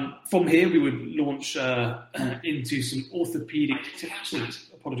 from here, we would launch into some orthopedic...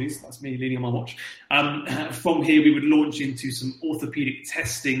 Apologies, that's me leaning on my watch. From here, we would launch into some orthopedic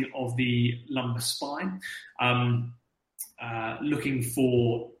testing of the lumbar spine, looking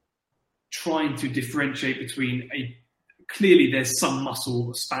for trying to differentiate between clearly there's some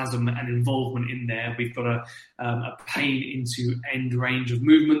muscle spasm and involvement in there. We've got a pain into end range of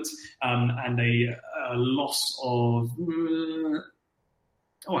movement and a loss of...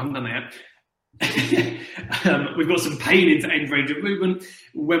 I haven't done that yet. We've got some pain into end range of movement.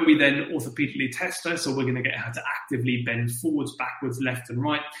 When we then orthopedically test her, so we're going to get her to actively bend forwards, backwards, left and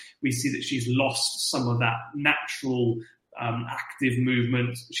right, we see that she's lost some of that natural active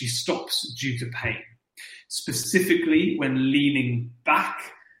movement. She stops due to pain. Specifically, when leaning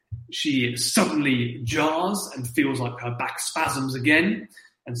back, she suddenly jars and feels like her back spasms again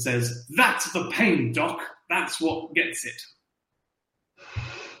and says, "That's the pain, doc. That's what gets it."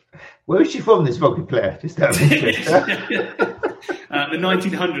 Where is she from, this rugby player? Just out of interest. The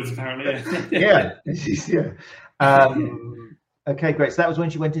 1900s, apparently. Yeah. Okay, great. So that was when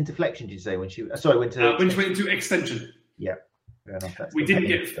she went into flexion, did you say? When she went into extension. Yeah. Fair enough. We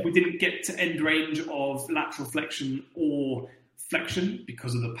didn't get to end range of lateral flexion or flexion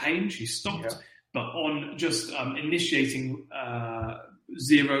because of the pain. She stopped, yeah. But on just initiating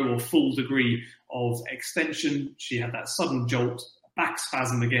 0 or full degree of extension, she had that sudden jolt, back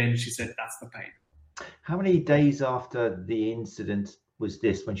spasm again. She said, "That's the pain." How many days after the incident was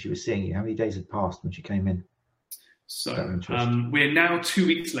this when she was seeing you? How many days had passed when she came in? So we're now 2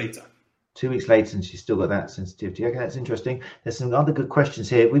 weeks later. 2 weeks later, and she's still got that sensitivity. Okay, that's interesting. There's some other good questions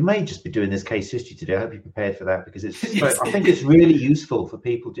here. We may just be doing this case history today. I hope you're prepared for that because it's. Yes. I think it's really useful for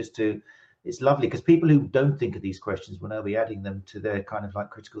people just to. It's lovely because people who don't think of these questions will now be adding them to their kind of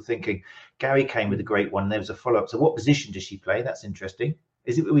like critical thinking. Gary came with a great one. There was a follow-up. So what position does she play? That's interesting.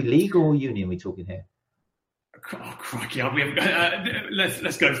 Is it league or union we're talking here? Oh, crikey.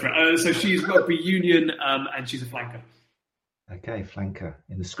 Let's go for it. So she's rugby union and she's a flanker. Okay, flanker.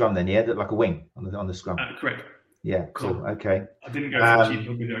 In the scrum then, yeah? Like a wing on the scrum. Correct. Yeah, cool. Okay. I didn't go for a cheap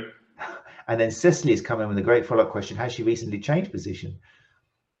rugby joke. And then Cecily has come in with a great follow-up question. Has she recently changed position?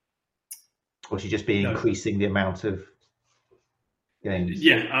 Or should she just be increasing the amount of games?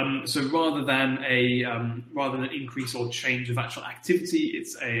 Yeah. So rather than an increase or change of actual activity,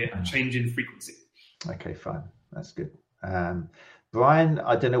 it's a change in frequency. Okay, fine. That's good. Brian,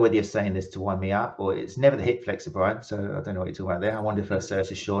 I don't know whether you're saying this to wind me up or it's never the hip flexor, Brian. So I don't know what you're talking about there. I wonder if her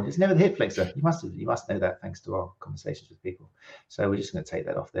search is Sean. It's never the hip flexor. You must know that thanks to our conversations with people. So we're just going to take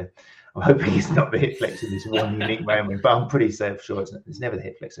that off there. I'm hoping it's not the hip flexor in this one unique moment, but I'm pretty sure it's never the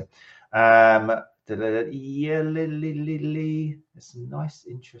hip flexor. It's nice,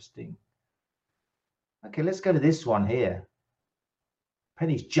 interesting. Okay, let's go to this one here.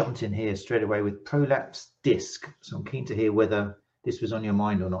 Penny's jumped in here straight away with prolapse disc. So I'm keen to hear whether this was on your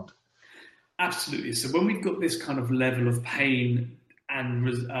mind or not. Absolutely. So when we've got this kind of level of pain and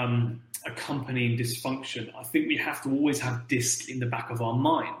accompanying dysfunction, I think we have to always have disc in the back of our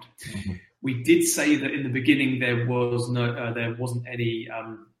mind. Mm-hmm. We did say that in the beginning there wasn't any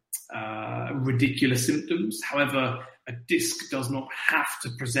ridiculous symptoms. However, a disc does not have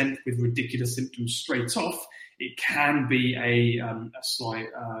to present with ridiculous symptoms straight off. It can be a slight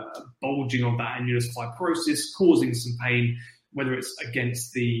bulging of that annulus fibrosis, causing some pain, whether it's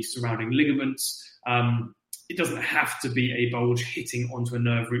against the surrounding ligaments. It doesn't have to be a bulge hitting onto a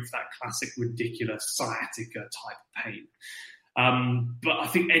nerve root for that classic ridiculous sciatica type pain. But I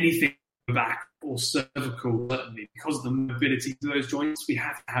think anything back or cervical, certainly, because of the mobility to those joints, we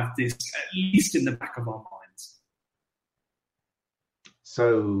have to have this at least in the back of our minds.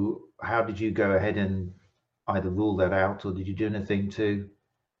 So how did you go ahead and either rule that out, or did you do anything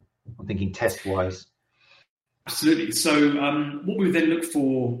I'm thinking test-wise? Absolutely. So what we then looked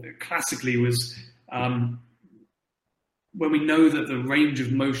for classically was when we know that the range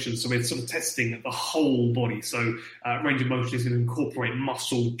of motion, so we're sort of testing the whole body. So range of motion is going to incorporate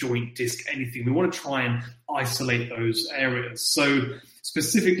muscle, joint, disc, anything. We want to try and isolate those areas. So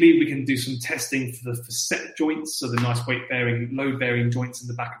specifically, we can do some testing for the facet joints, so the nice weight-bearing, load-bearing joints in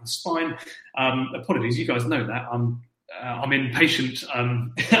the back of the spine. Apologies, you guys know that. I'm impatient.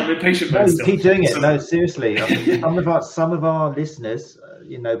 I'm impatient. No, you keep doing it. No, seriously. Some of our listeners,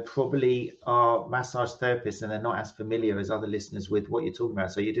 probably are massage therapists, and they're not as familiar as other listeners with what you're talking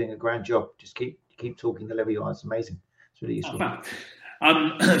about. So you're doing a grand job. Just keep talking the level you are. It's amazing. It's really useful.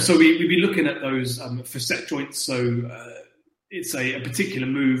 So we'd be looking at those facet joints. So it's a particular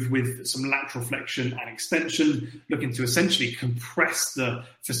move with some lateral flexion and extension, looking to essentially compress the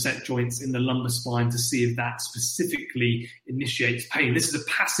facet joints in the lumbar spine to see if that specifically initiates pain. This is a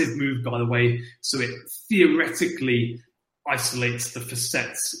passive move, by the way, so it theoretically isolates the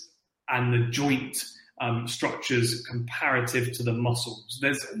facets and the joint structures comparative to the muscles.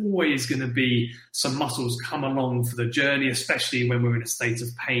 There's always going to be some muscles come along for the journey, especially when we're in a state of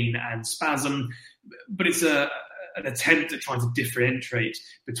pain and spasm, but it's an attempt at trying to differentiate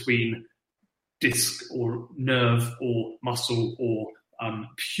between disc or nerve or muscle or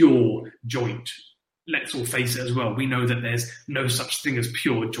pure joint. Let's all face it as well. We know that there's no such thing as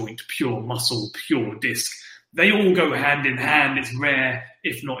pure joint, pure muscle, pure disc. They all go hand in hand. It's rare,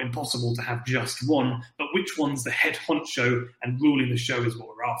 if not impossible, to have just one, but which one's the head honcho and ruling the show is what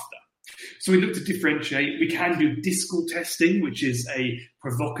we're after. So we look to differentiate. We can do discal testing, which is a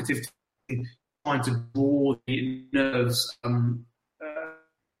provocative testing, trying to draw the nerves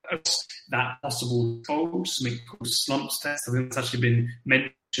that possible bulge, something called slumps test. I think it's actually been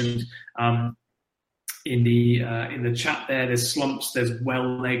mentioned in the chat there. There's slumps, there's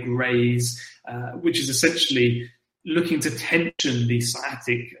well leg raise, which is essentially looking to tension the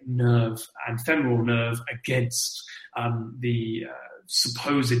sciatic nerve and femoral nerve against the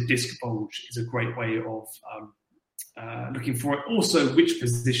supposed disc bulge is a great way of looking for it. Also, which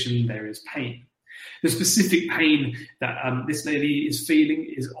position there is pain. The specific pain that this lady is feeling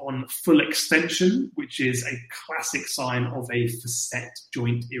is on full extension, which is a classic sign of a facet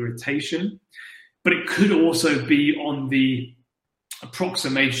joint irritation. But it could also be on the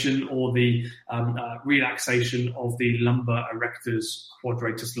approximation or the relaxation of the lumbar erectors,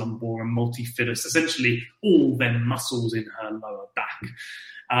 quadratus lumborum, multifidus, essentially all them muscles in her lower back.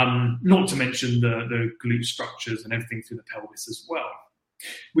 Not to mention the glute structures and everything through the pelvis as well.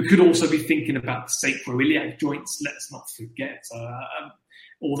 We could also be thinking about the sacroiliac joints. Let's not forget,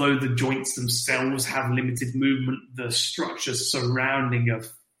 although the joints themselves have limited movement, the structures surrounding are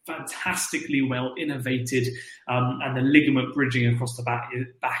fantastically well innovated, and the ligament bridging across the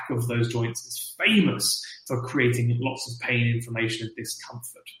back of those joints is famous for creating lots of pain, inflammation, and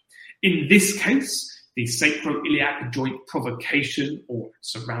discomfort. In this case, the sacroiliac joint provocation or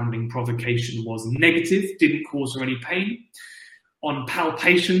surrounding provocation was negative, didn't cause her any pain. On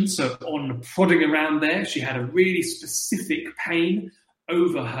palpation, so on prodding around there, she had a really specific pain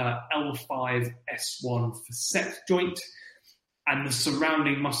over her L5-S1 facet joint, and the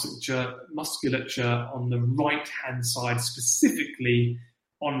surrounding musculature on the right-hand side, specifically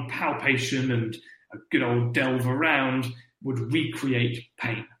on palpation and a good old delve around, would recreate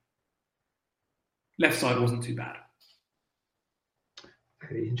pain. Left side wasn't too bad.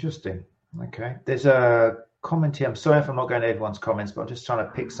 Very interesting. Okay. There's a comment here. I'm sorry if I'm not going to everyone's comments, but I'm just trying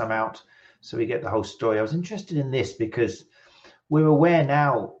to pick some out so we get the whole story. I was interested in this because we're aware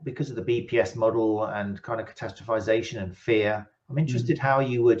now, because of the BPS model and kind of catastrophization and fear. I'm interested how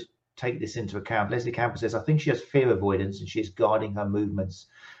you would take this into account. Leslie Campbell says, I think she has fear avoidance and she's guarding her movements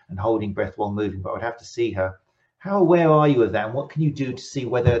and holding breath while moving, but I would have to see her. How aware are you of that? And what can you do to see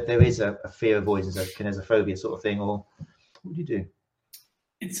whether there is a fear avoidance, a kinesophobia sort of thing, or what do you do?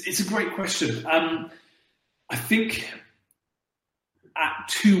 It's a great question. I think at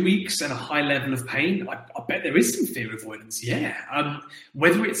 2 weeks and a high level of pain, I bet there is some fear avoidance. Yeah.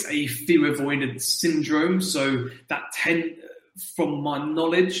 Whether it's a fear avoidance syndrome, so that from my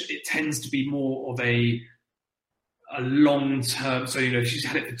knowledge, it tends to be more of a long term. So, she's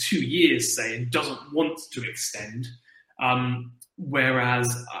had it for 2 years, say, and doesn't want to extend.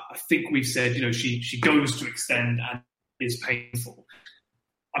 Whereas I think we've said, she goes to extend and is painful.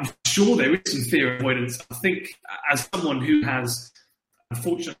 I'm sure there is some fear avoidance. I think as someone who has,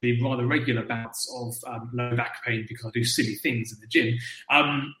 unfortunately, rather regular bouts of low back pain because I do silly things in the gym,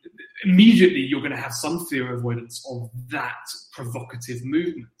 immediately you're going to have some fear avoidance of that provocative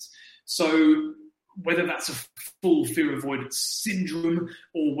movement. So whether that's a full fear avoidance syndrome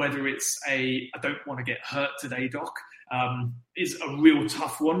or whether it's I don't want to get hurt today, doc, is a real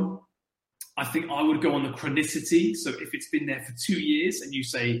tough one. I think I would go on the chronicity. So if it's been there for 2 years and you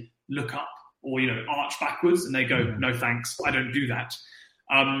say, look up or, arch backwards, and they go, no, thanks, I don't do that.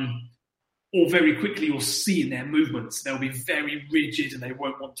 Or very quickly you'll see in their movements, they'll be very rigid and they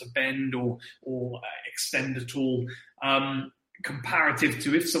won't want to bend or extend at all. Comparative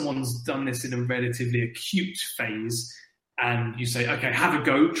to if someone's done this in a relatively acute phase and you say, okay, have a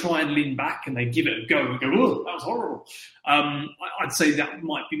go, try and lean back, and they give it a go and go, oh, that was horrible. I'd say that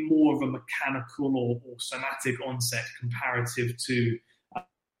might be more of a mechanical or somatic onset comparative to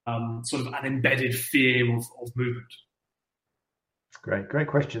sort of an embedded fear of movement. Great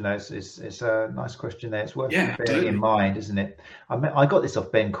question though. It's a nice question there. It's worth bearing in mind, isn't it? I got this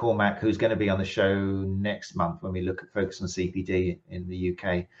off Ben Cormack, who's going to be on the show next month when we look at focus on CPD in the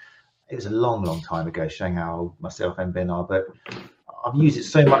UK. It was a long time ago, showing how old myself and Ben are, but I've used it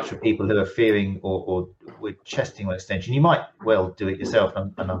so much for people who are fearing or with chesting or extension. You might well do it yourself,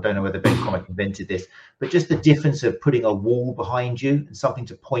 and I don't know whether Ben Cormack invented this, but just the difference of putting a wall behind you and something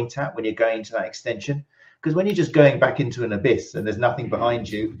to point at when you're going to that extension. Because when you're just going back into an abyss and there's nothing behind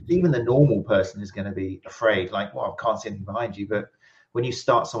you, even the normal person is going to be afraid, like, well, I can't see anything behind you. But when you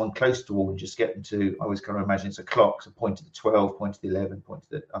start someone close to the wall and just get them to, I always kind of imagine it's a clock, so point to the 12, point to the 11, point to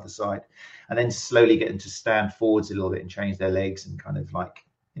the other side, and then slowly get them to stand forwards a little bit and change their legs and kind of like,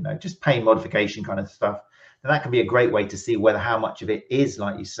 just pain modification kind of stuff. And that can be a great way to see how much of it is,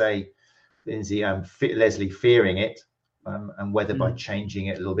 like you say, Lindsay, Leslie, fearing it, and whether by changing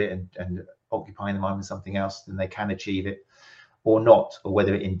it a little bit and occupying the mind with something else, then they can achieve it or not, or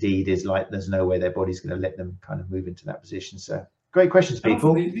whether it indeed is like there's no way their body's going to let them kind of move into that position. So great questions,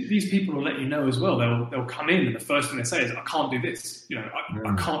 people. These people will let you know as well. They'll come in and the first thing they say is, I can't do this.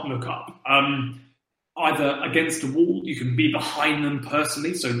 I can't look up. Either against a wall, you can be behind them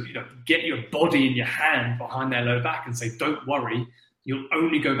personally. So, get your body and your hand behind their low back and say, don't worry, you'll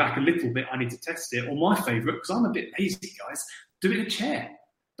only go back a little bit. I need to test it. Or my favorite, because I'm a bit lazy, guys, do it in a chair.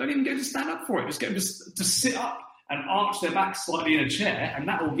 Don't even get to stand up for it. Just get them to sit up and arch their back slightly in a chair, and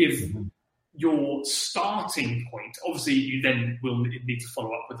that will give your starting point. Obviously, you then will need to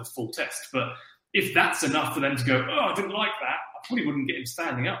follow up with a full test. But if that's enough for them to go, oh, I didn't like that, I probably wouldn't get him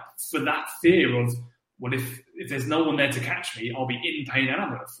standing up for that fear of, well, if there's no one there to catch me, I'll be in pain and I'm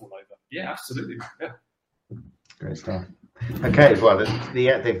going to fall over. Yeah, absolutely. Yeah. Great stuff. Okay, well,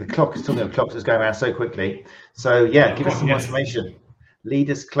 the clock is talking of clocks is going around so quickly. So give us some more information.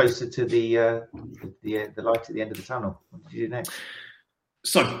 Lead us closer to the light at the end of the tunnel. What do you do next?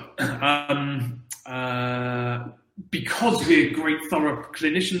 So, because we're great thorough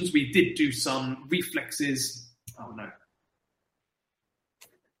clinicians, we did do some reflexes. Oh no.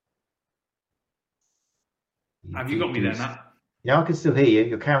 Have you got me there, Matt? Yeah, I can still hear you.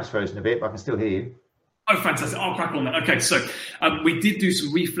 Your camera's frozen a bit, but I can still hear you. Oh, fantastic. I'll crack on then. Okay, so we did do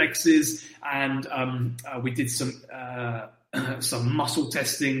some reflexes and we did some muscle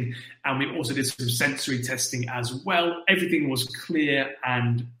testing, and we also did some sensory testing as well. Everything was clear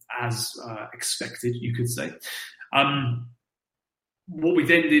and as expected, you could say. What we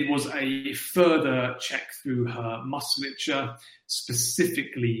then did was a further check through her musculature,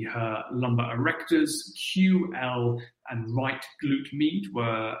 specifically her lumbar erectors, QL and right glute med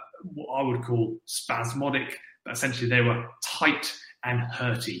were what I would call spasmodic, but essentially they were tight and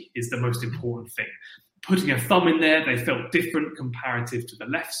hurty is the most important thing. Putting a thumb in there, they felt different comparative to the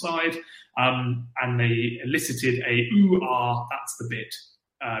left side, and they elicited a ooh, ah, that's the bit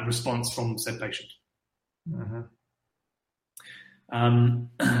response from said patient. Nice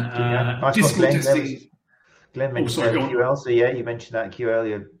discal testing. Glenn mentioned QL. So yeah, you mentioned that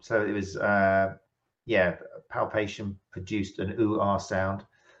QL. So it was palpation produced an ooh-ah sound,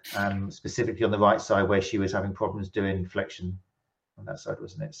 specifically on the right side where she was having problems doing flexion on that side,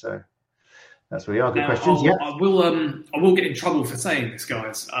 wasn't it? So that's where we are. Good questions. I will get in trouble for saying this,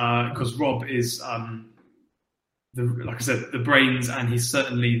 guys, because Rob is like I said, the brains, and he's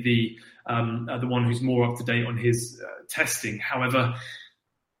certainly the one who's more up to date on his testing. However,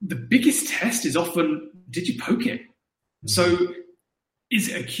 the biggest test is often, did you poke it? Mm-hmm. So is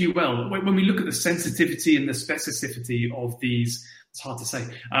it a QL? When we look at the sensitivity and the specificity of these, it's hard to say,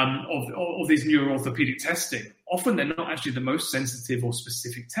 of these neuroorthopedic testing, often they're not actually the most sensitive or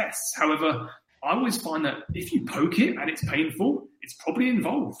specific tests. However, I always find that if you poke it and it's painful, it's probably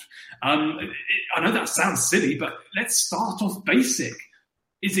involved. I know that sounds silly, but let's start off basic.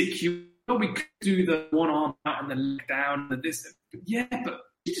 Is it QL? We could do the one arm out and the leg down and this. Yeah, but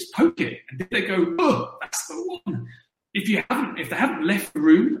you just poke it, and they go, oh, that's the one. If they haven't left the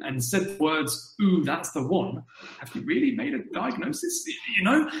room and said the words, ooh, that's the one, have you really made a diagnosis? You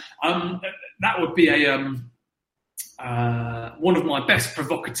know, that would be one of my best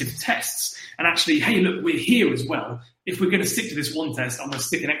provocative tests. And actually, hey, look, we're here as well. If we're going to stick to this one test, I'm going to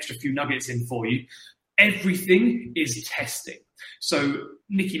stick an extra few nuggets in for you. Everything is testing. So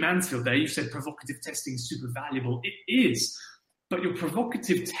Nikki Mansfield there, you said provocative testing is super valuable. It is. But your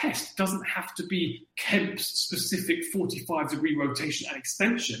provocative test doesn't have to be Kemp's specific 45-degree rotation and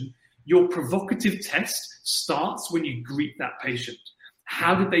extension. Your provocative test starts when you greet that patient.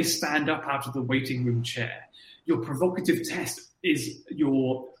 How did they stand up out of the waiting room chair? Your provocative test is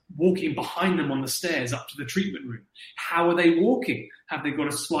your walking behind them on the stairs up to the treatment room. How are they walking? Have they got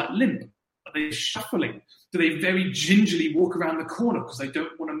a slight limp? Are they shuffling? Do they very gingerly walk around the corner because they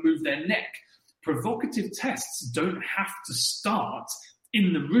don't want to move their neck? Provocative tests don't have to start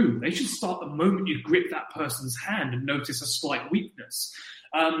in the room. They should start the moment you grip that person's hand and notice a slight weakness.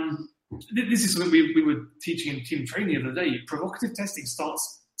 This is something we were teaching in team training the other day. Provocative testing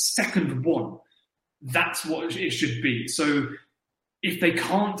starts second one. That's what it should be. So if they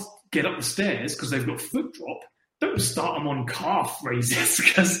can't get up the stairs because they've got foot drop, don't start them on calf raises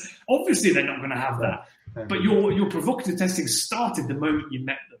because obviously they're not going to have that. But your provocative testing started the moment you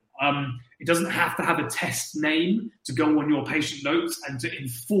met them. It doesn't have to have a test name to go on your patient notes and to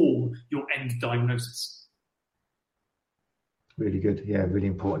inform your end diagnosis. Really good. Yeah, really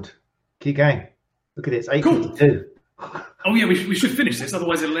important. Keep going. Look at it. It's 8:52. Cool. Oh, yeah, we should finish this.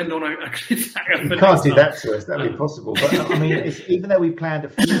 Otherwise, it'll end on a cliffhanger. You can't do that to us. That would be impossible. But I mean, even though we planned a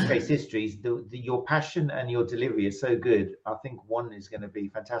few case histories, your passion and your delivery is so good. I think one is going to be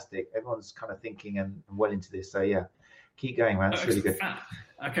fantastic. Everyone's kind of thinking and well into this. So, yeah, keep going, man. It's really good.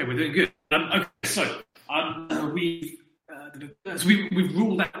 Okay, we're doing good. We've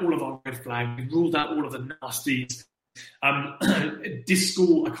ruled out all of our red flags. We've ruled out all of the nasties.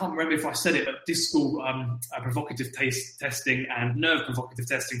 Discal, I can't remember if I said it, but discal provocative testing and nerve provocative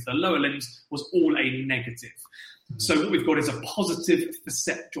testing for the lower limbs was all a negative. So what we've got is a positive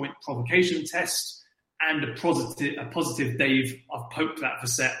facet joint provocation test and a positive Dave, I've poked that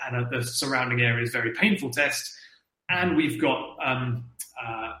facet and the surrounding area is very painful test. And we've got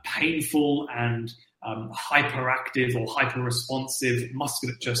painful and hyperactive or hyperresponsive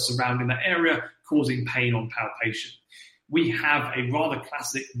musculature surrounding that area, causing pain on palpation. We have a rather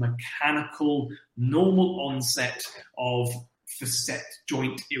classic mechanical, normal onset of facet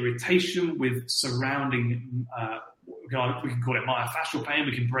joint irritation with surrounding, we can call it myofascial pain.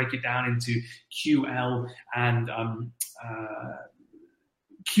 We can break it down into QL and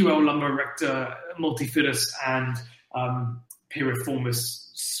QL lumbar erector multifidus and piriformis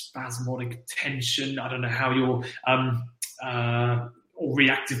spasmodic tension. I don't know how your or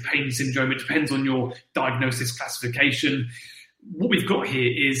reactive pain syndrome. It depends on your diagnosis classification. What we've got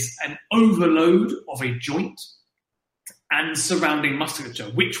here is an overload of a joint and surrounding musculature.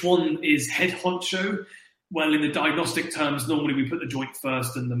 Which one is head honcho? Well, in the diagnostic terms, normally we put the joint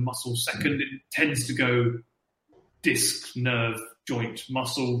first and the muscle second. It tends to go disc, nerve, joint,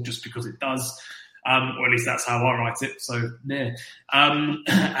 muscle, just because it does. Or at least that's how I write it. So,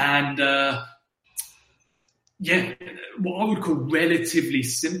 yeah. What I would call relatively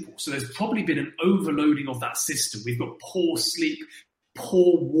simple. So there's probably been an overloading of that system. We've got poor sleep,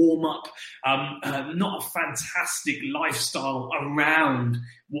 poor warm-up, not a fantastic lifestyle around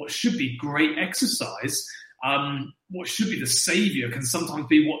what should be great exercise. What should be the savior can sometimes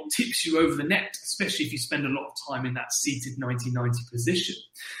be what tips you over the net, especially if you spend a lot of time in that seated 90-90 position.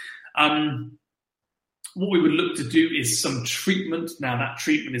 What we would look to do is some treatment. Now, that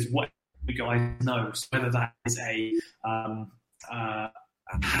treatment is what you guys know. So whether that is a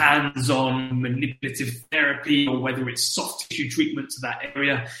hands-on manipulative therapy or whether it's soft tissue treatment to that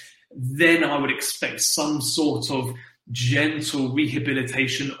area, then I would expect some sort of gentle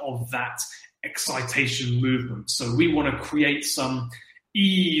rehabilitation of that excitation movement. So we want to create some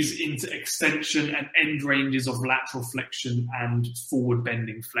ease into extension and end ranges of lateral flexion and forward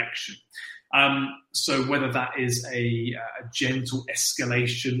bending flexion. So whether that is a gentle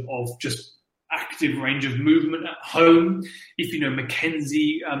escalation of just active range of movement at home, if you know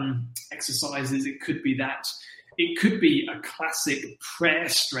Mackenzie exercises, it could be that. It could be a classic prayer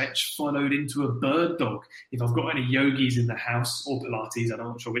stretch followed into a bird dog. If I've got any yogis in the house, or Pilates, I'm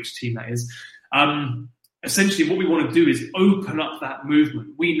not sure which team that is. Essentially, what we want to do is open up that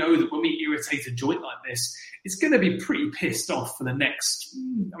movement. We know that when we irritate a joint like this, it's going to be pretty pissed off for the next,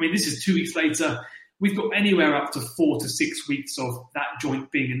 this is 2 weeks later. We've got anywhere up to 4 to 6 weeks of that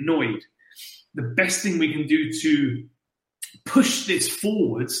joint being annoyed. The best thing we can do to push this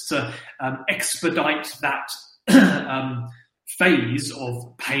forwards to expedite that phase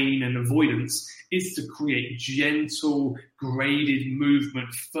of pain and avoidance is to create gentle, graded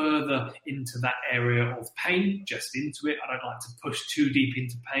movement further into that area of pain, just into it. I don't like to push too deep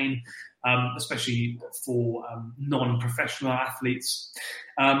into pain, especially for non-professional athletes.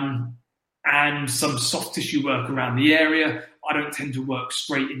 And some soft tissue work around the area. I don't tend to work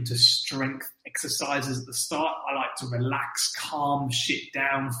straight into strength exercises at the start. I like to relax, calm shit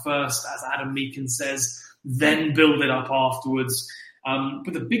down first, as Adam Meakin says, then build it up afterwards.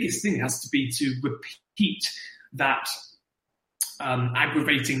 But the biggest thing has to be to repeat that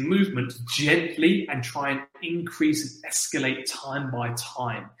aggravating movement gently and try and increase and escalate time by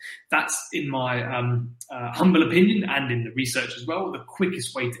time. That's, in my humble opinion and in the research as well, the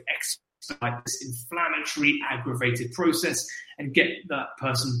quickest way to expedite this inflammatory, aggravated process and get that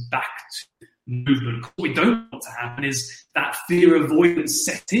person back to movement. What we don't want to happen is that fear avoidance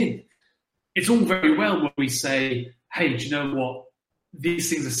set in. It's all very well when we say, hey, do you know what? These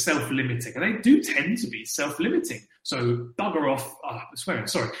things are self-limiting, and they do tend to be self-limiting. So bugger off, swearing,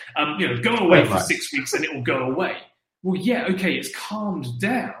 sorry. Go away for 6 weeks and it will go away. Well, yeah, okay, it's calmed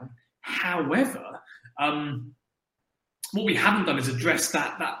down. However, what we haven't done is address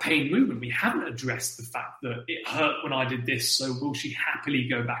that pain movement. We haven't addressed the fact that it hurt when I did this, so will she happily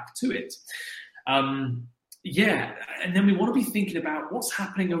go back to it? And then we want to be thinking about what's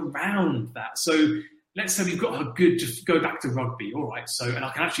happening around that. So let's say we've got her good to go back to rugby. All right. So, and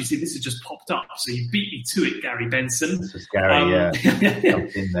I can actually see this has just popped up. So you beat me to it, Gary Benson. This is Gary,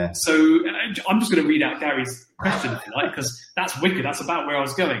 jumped in there. So I'm just going to read out Gary's question, if you like, because that's wicked. That's about where I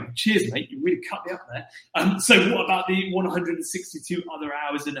was going. Cheers, mate. You really cut me up there. So what about the 162 other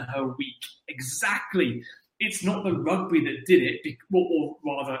hours in her week? Exactly. It's not the rugby that did it, or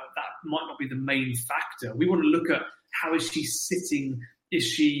rather, that might not be the main factor. We want to look at how is she sitting? Is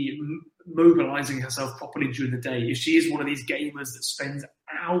she mobilizing herself properly during the day? If she is one of these gamers that spends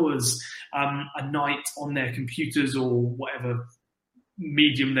hours a night on their computers or whatever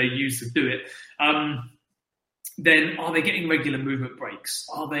medium they use to do it, then are they getting regular movement breaks?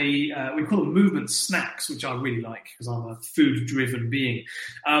 Are they, we call them movement snacks, which I really like because I'm a food-driven being.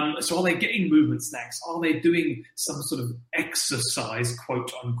 So are they getting movement snacks? Are they doing some sort of exercise,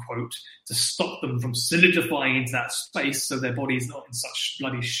 quote unquote, to stop them from solidifying into that space so their body's not in such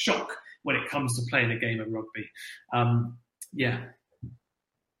bloody shock when it comes to playing a game of rugby? Yeah,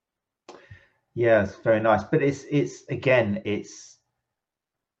 it's very nice. But it's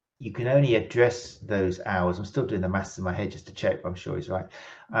you can only address those hours. I'm still doing the maths in my head just to check, but I'm sure he's right.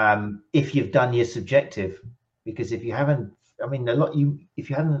 If you've done your subjective, because if you haven't, if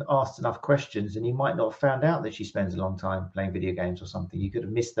you hadn't asked enough questions, then you might not have found out that she spends a long time playing video games or something. You could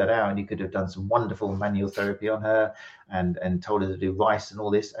have missed that out, and you could have done some wonderful manual therapy on her and told her to do rice and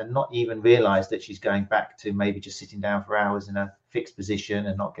all this, and not even realised that she's going back to maybe just sitting down for hours in a fixed position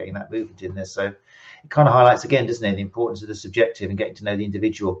and not getting that movement in there. So it kind of highlights again, doesn't it, the importance of the subjective and getting to know the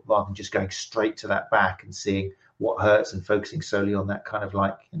individual rather than just going straight to that back and seeing what hurts and focusing solely on that kind of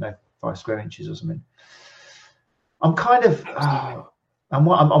 5 square inches or something. I'm kind of,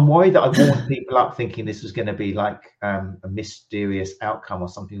 I'm worried that I warned people up thinking this was going to be like a mysterious outcome or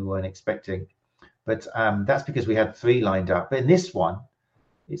something we weren't expecting. But that's because we had 3 lined up. But in this one,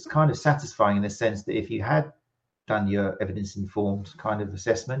 it's kind of satisfying in the sense that if you had done your evidence-informed kind of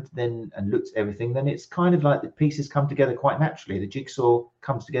assessment and looked at everything, then it's kind of like the pieces come together quite naturally. The jigsaw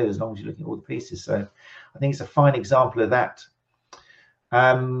comes together as long as you're looking at all the pieces. So I think it's a fine example of that.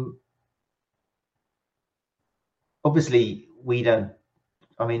 Obviously, we don't,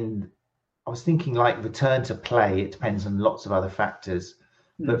 I was thinking like return to play, it depends on lots of other factors.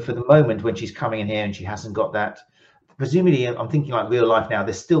 But for the moment, when she's coming in here and she hasn't got that presumably, I'm thinking like real life now,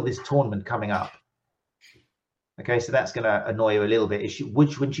 there's still this tournament coming up. Okay, so that's going to annoy her a little bit.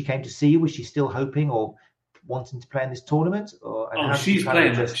 When she came to see you, was she still hoping or wanting to play in this tournament? She's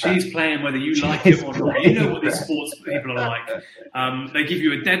playing. She's playing whether you like it or not. You know what these sports people are like. They give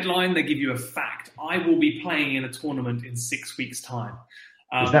you a deadline. They give you a fact. I will be playing in a tournament in 6 weeks' time.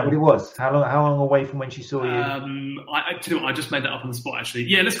 Is that what it was? How long away from when she saw you? I just made that up on the spot, actually.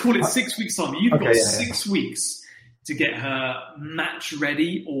 Yeah, let's call it 6 weeks' time. You've got 6 weeks to get her match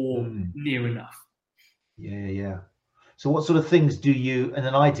ready or near enough. Yeah. So what sort of things do you, in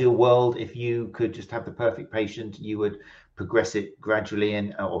an ideal world, if you could just have the perfect patient, you would progress it gradually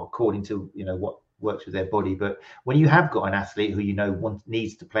or according to, what works with their body. But when you have got an athlete who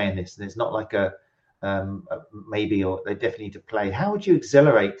needs to play in this, and it's not like a maybe, or they definitely need to play, how would you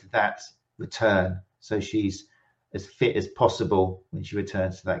accelerate that return so she's as fit as possible when she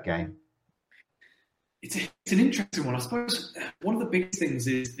returns to that game? It's an interesting one. I suppose one of the big things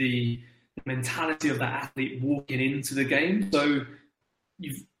is the mentality of that athlete walking into the game. So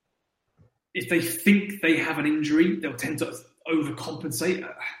if they think they have an injury, they'll tend to overcompensate.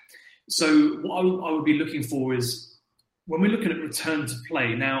 So what I would be looking for is, when we're looking at return to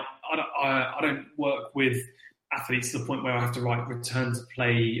play, now I don't work with athletes to the point where I have to write return to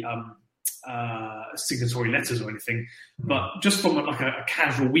play signatory letters or anything, but just from a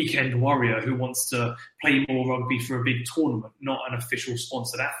casual weekend warrior who wants to play more rugby for a big tournament, not an official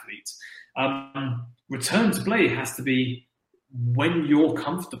sponsored athlete. Return to play has to be when you're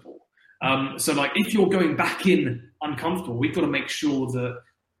comfortable. So like if you're going back in uncomfortable, we've got to make sure that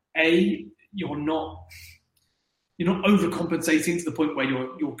you're not overcompensating to the point where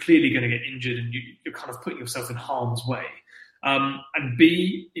you're clearly going to get injured and you're kind of putting yourself in harm's way. And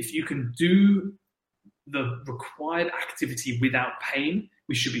B, if you can do the required activity without pain,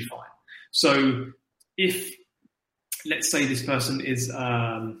 we should be fine. So if, let's say this person is,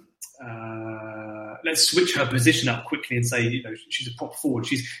 let's switch her position up quickly and say, she's a prop forward.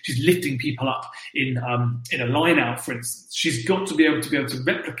 She's lifting people up in a line out, for instance. She's got to be able to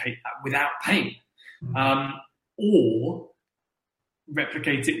replicate that without pain, or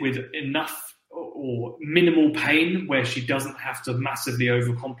replicate it with enough or minimal pain where she doesn't have to massively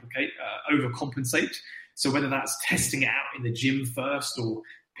overcompensate. So whether that's testing it out in the gym first or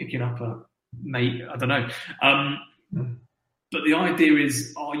picking up a mate, I don't know. But the idea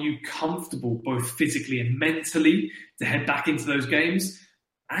is, are you comfortable both physically and mentally to head back into those games?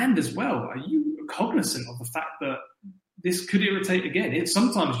 And as well, are you cognizant of the fact that this could irritate again?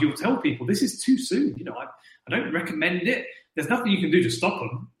 Sometimes you'll tell people, this is too soon. I don't recommend it. There's nothing you can do to stop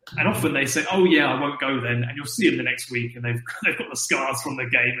them. And often they say, oh yeah, I won't go then. And you'll see them the next week and they've got the scars from the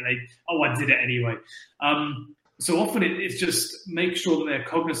game and I did it anyway. So often it's just make sure that they're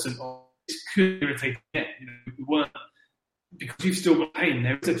cognizant of this could irritate again. We weren't, because you've still got pain,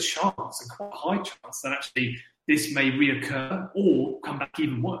 there is a chance, a quite high chance, that actually this may reoccur or come back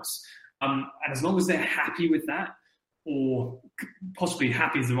even worse. And as long as they're happy with that, or possibly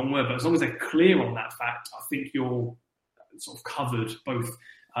happy is the wrong word, but as long as they're clear on that fact, I think you're sort of covered both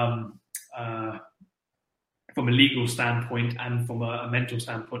from a legal standpoint and from a mental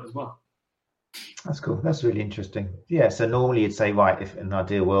standpoint as well. That's cool. That's really interesting. Yeah, so normally you'd say, right, if in an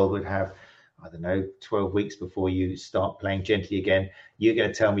ideal world we'd have, 12 weeks before you start playing gently again, you're going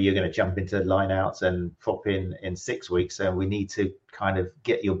to tell me you're going to jump into lineouts and prop in 6 weeks. So we need to kind of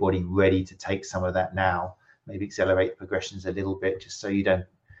get your body ready to take some of that now, maybe accelerate progressions a little bit, just so you don't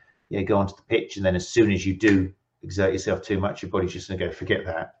go onto the pitch. And then as soon as you do exert yourself too much, your body's just going to go, forget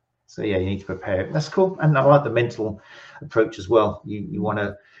that. So yeah, you need to prepare. That's cool. And I like the mental approach as well. You want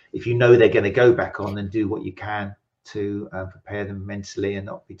to, if you know they're going to go back on, then do what you can to prepare them mentally and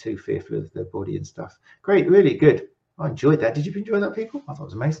not be too fearful of their body and stuff. Great, really good. I enjoyed that. Did you enjoy that, people? I thought it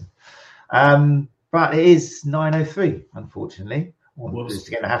was amazing. But it is 9:03, unfortunately. There's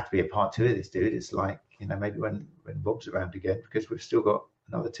going to have to be a part 2 of this, dude. It's like, maybe when Bob's around again, because we've still got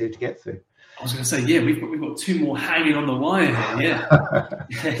another 2 to get through. I was going to say, yeah, we've got 2 more hanging on the wire here.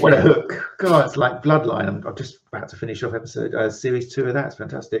 Yeah. What a hook! God, it's like Bloodline. I'm just about to finish off series 2 of that. It's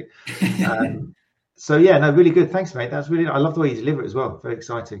fantastic. So yeah, no, really good. Thanks, mate. That's really. I love the way you deliver it as well. Very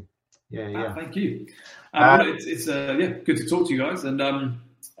exciting. Yeah. Thank you. It's good to talk to you guys. And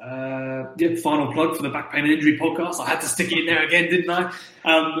final plug for the Back Pain and Injury podcast. I had to stick it in there again, didn't I?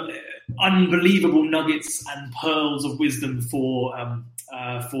 Unbelievable nuggets and pearls of wisdom for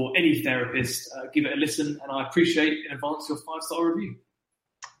any therapist. Give it a listen, and I appreciate in advance your 5-star review.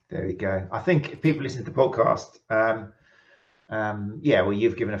 There we go. I think if people listen to the podcast, well,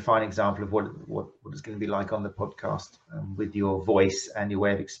 you've given a fine example of what it's going to be like on the podcast, with your voice and your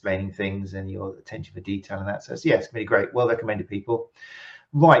way of explaining things and your attention for detail and that. So it's going to be great. Well recommended, people.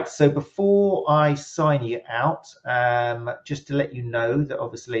 Right, so before I sign you out, just to let you know that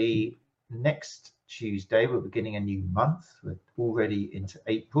obviously next Tuesday we're beginning a new month. We're already into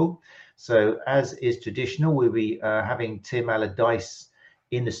April. So as is traditional, we'll be having Tim Allardyce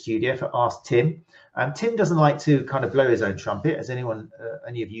in the studio for Ask Tim. Tim doesn't like to kind of blow his own trumpet, as any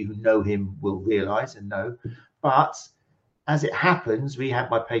of you who know him will realise and know. But as it happens, Rehab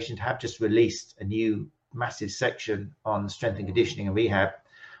My Patient have just released a new massive section on strength and conditioning and rehab.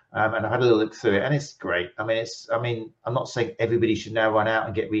 And I've had a little look through it, and it's great. I mean, I'm not saying everybody should now run out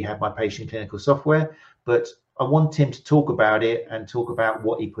and get Rehab My Patient clinical software, but I want Tim to talk about it and talk about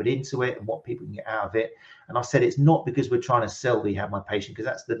what he put into it and what people can get out of it. And I've said it's not because we're trying to sell Rehab My Patient, because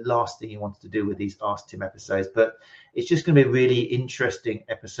that's the last thing he wants to do with these Ask Tim episodes. But it's just going to be a really interesting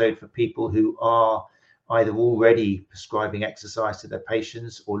episode for people who are either already prescribing exercise to their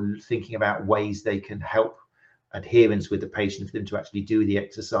patients or thinking about ways they can help adherence with the patient for them to actually do the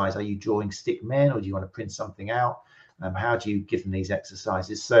exercise. Are you drawing stick men, or do you want to print something out? How do you give them these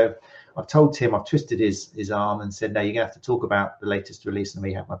exercises? So I've told Tim, I've twisted his arm and said, no, you're going to have to talk about the latest release in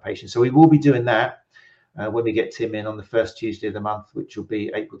Rehab My Patient. So we will be doing that when we get Tim in on the first Tuesday of the month, which will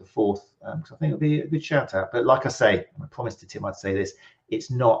be April the 4th, because I think it'll be a good shout out. But like I say, I promised to Tim I'd say this, it's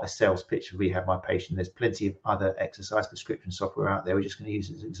not a sales pitch for Rehab My Patient. There's plenty of other exercise prescription software out there. We're just going to use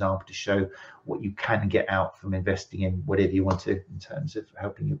it as an example to show what you can get out from investing in whatever you want to in terms of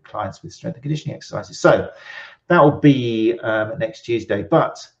helping your clients with strength and conditioning exercises. So that will be next Tuesday.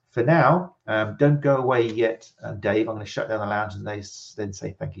 But for now, don't go away yet, Dave. I'm going to shut down the lounge and then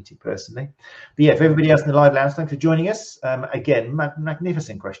say thank you to you personally. But yeah, for everybody else in the live lounge, thanks for joining us. Again,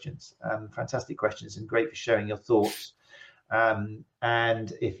 magnificent questions, fantastic questions, and great for sharing your thoughts.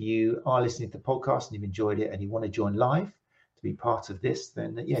 And if you are listening to the podcast and you've enjoyed it and you want to join live to be part of this,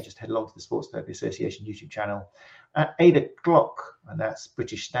 then just head along to the Sports Therapy Association YouTube channel at 8 o'clock, and that's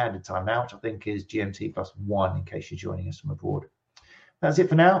British Standard Time now, which I think is GMT +1 in case you're joining us from abroad. That's it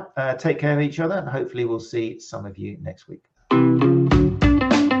for now. Take care of each other, and hopefully we'll see some of you next week.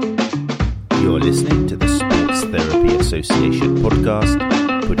 You're listening to the Sports Therapy Association podcast,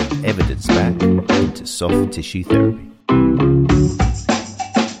 putting evidence back into soft tissue therapy.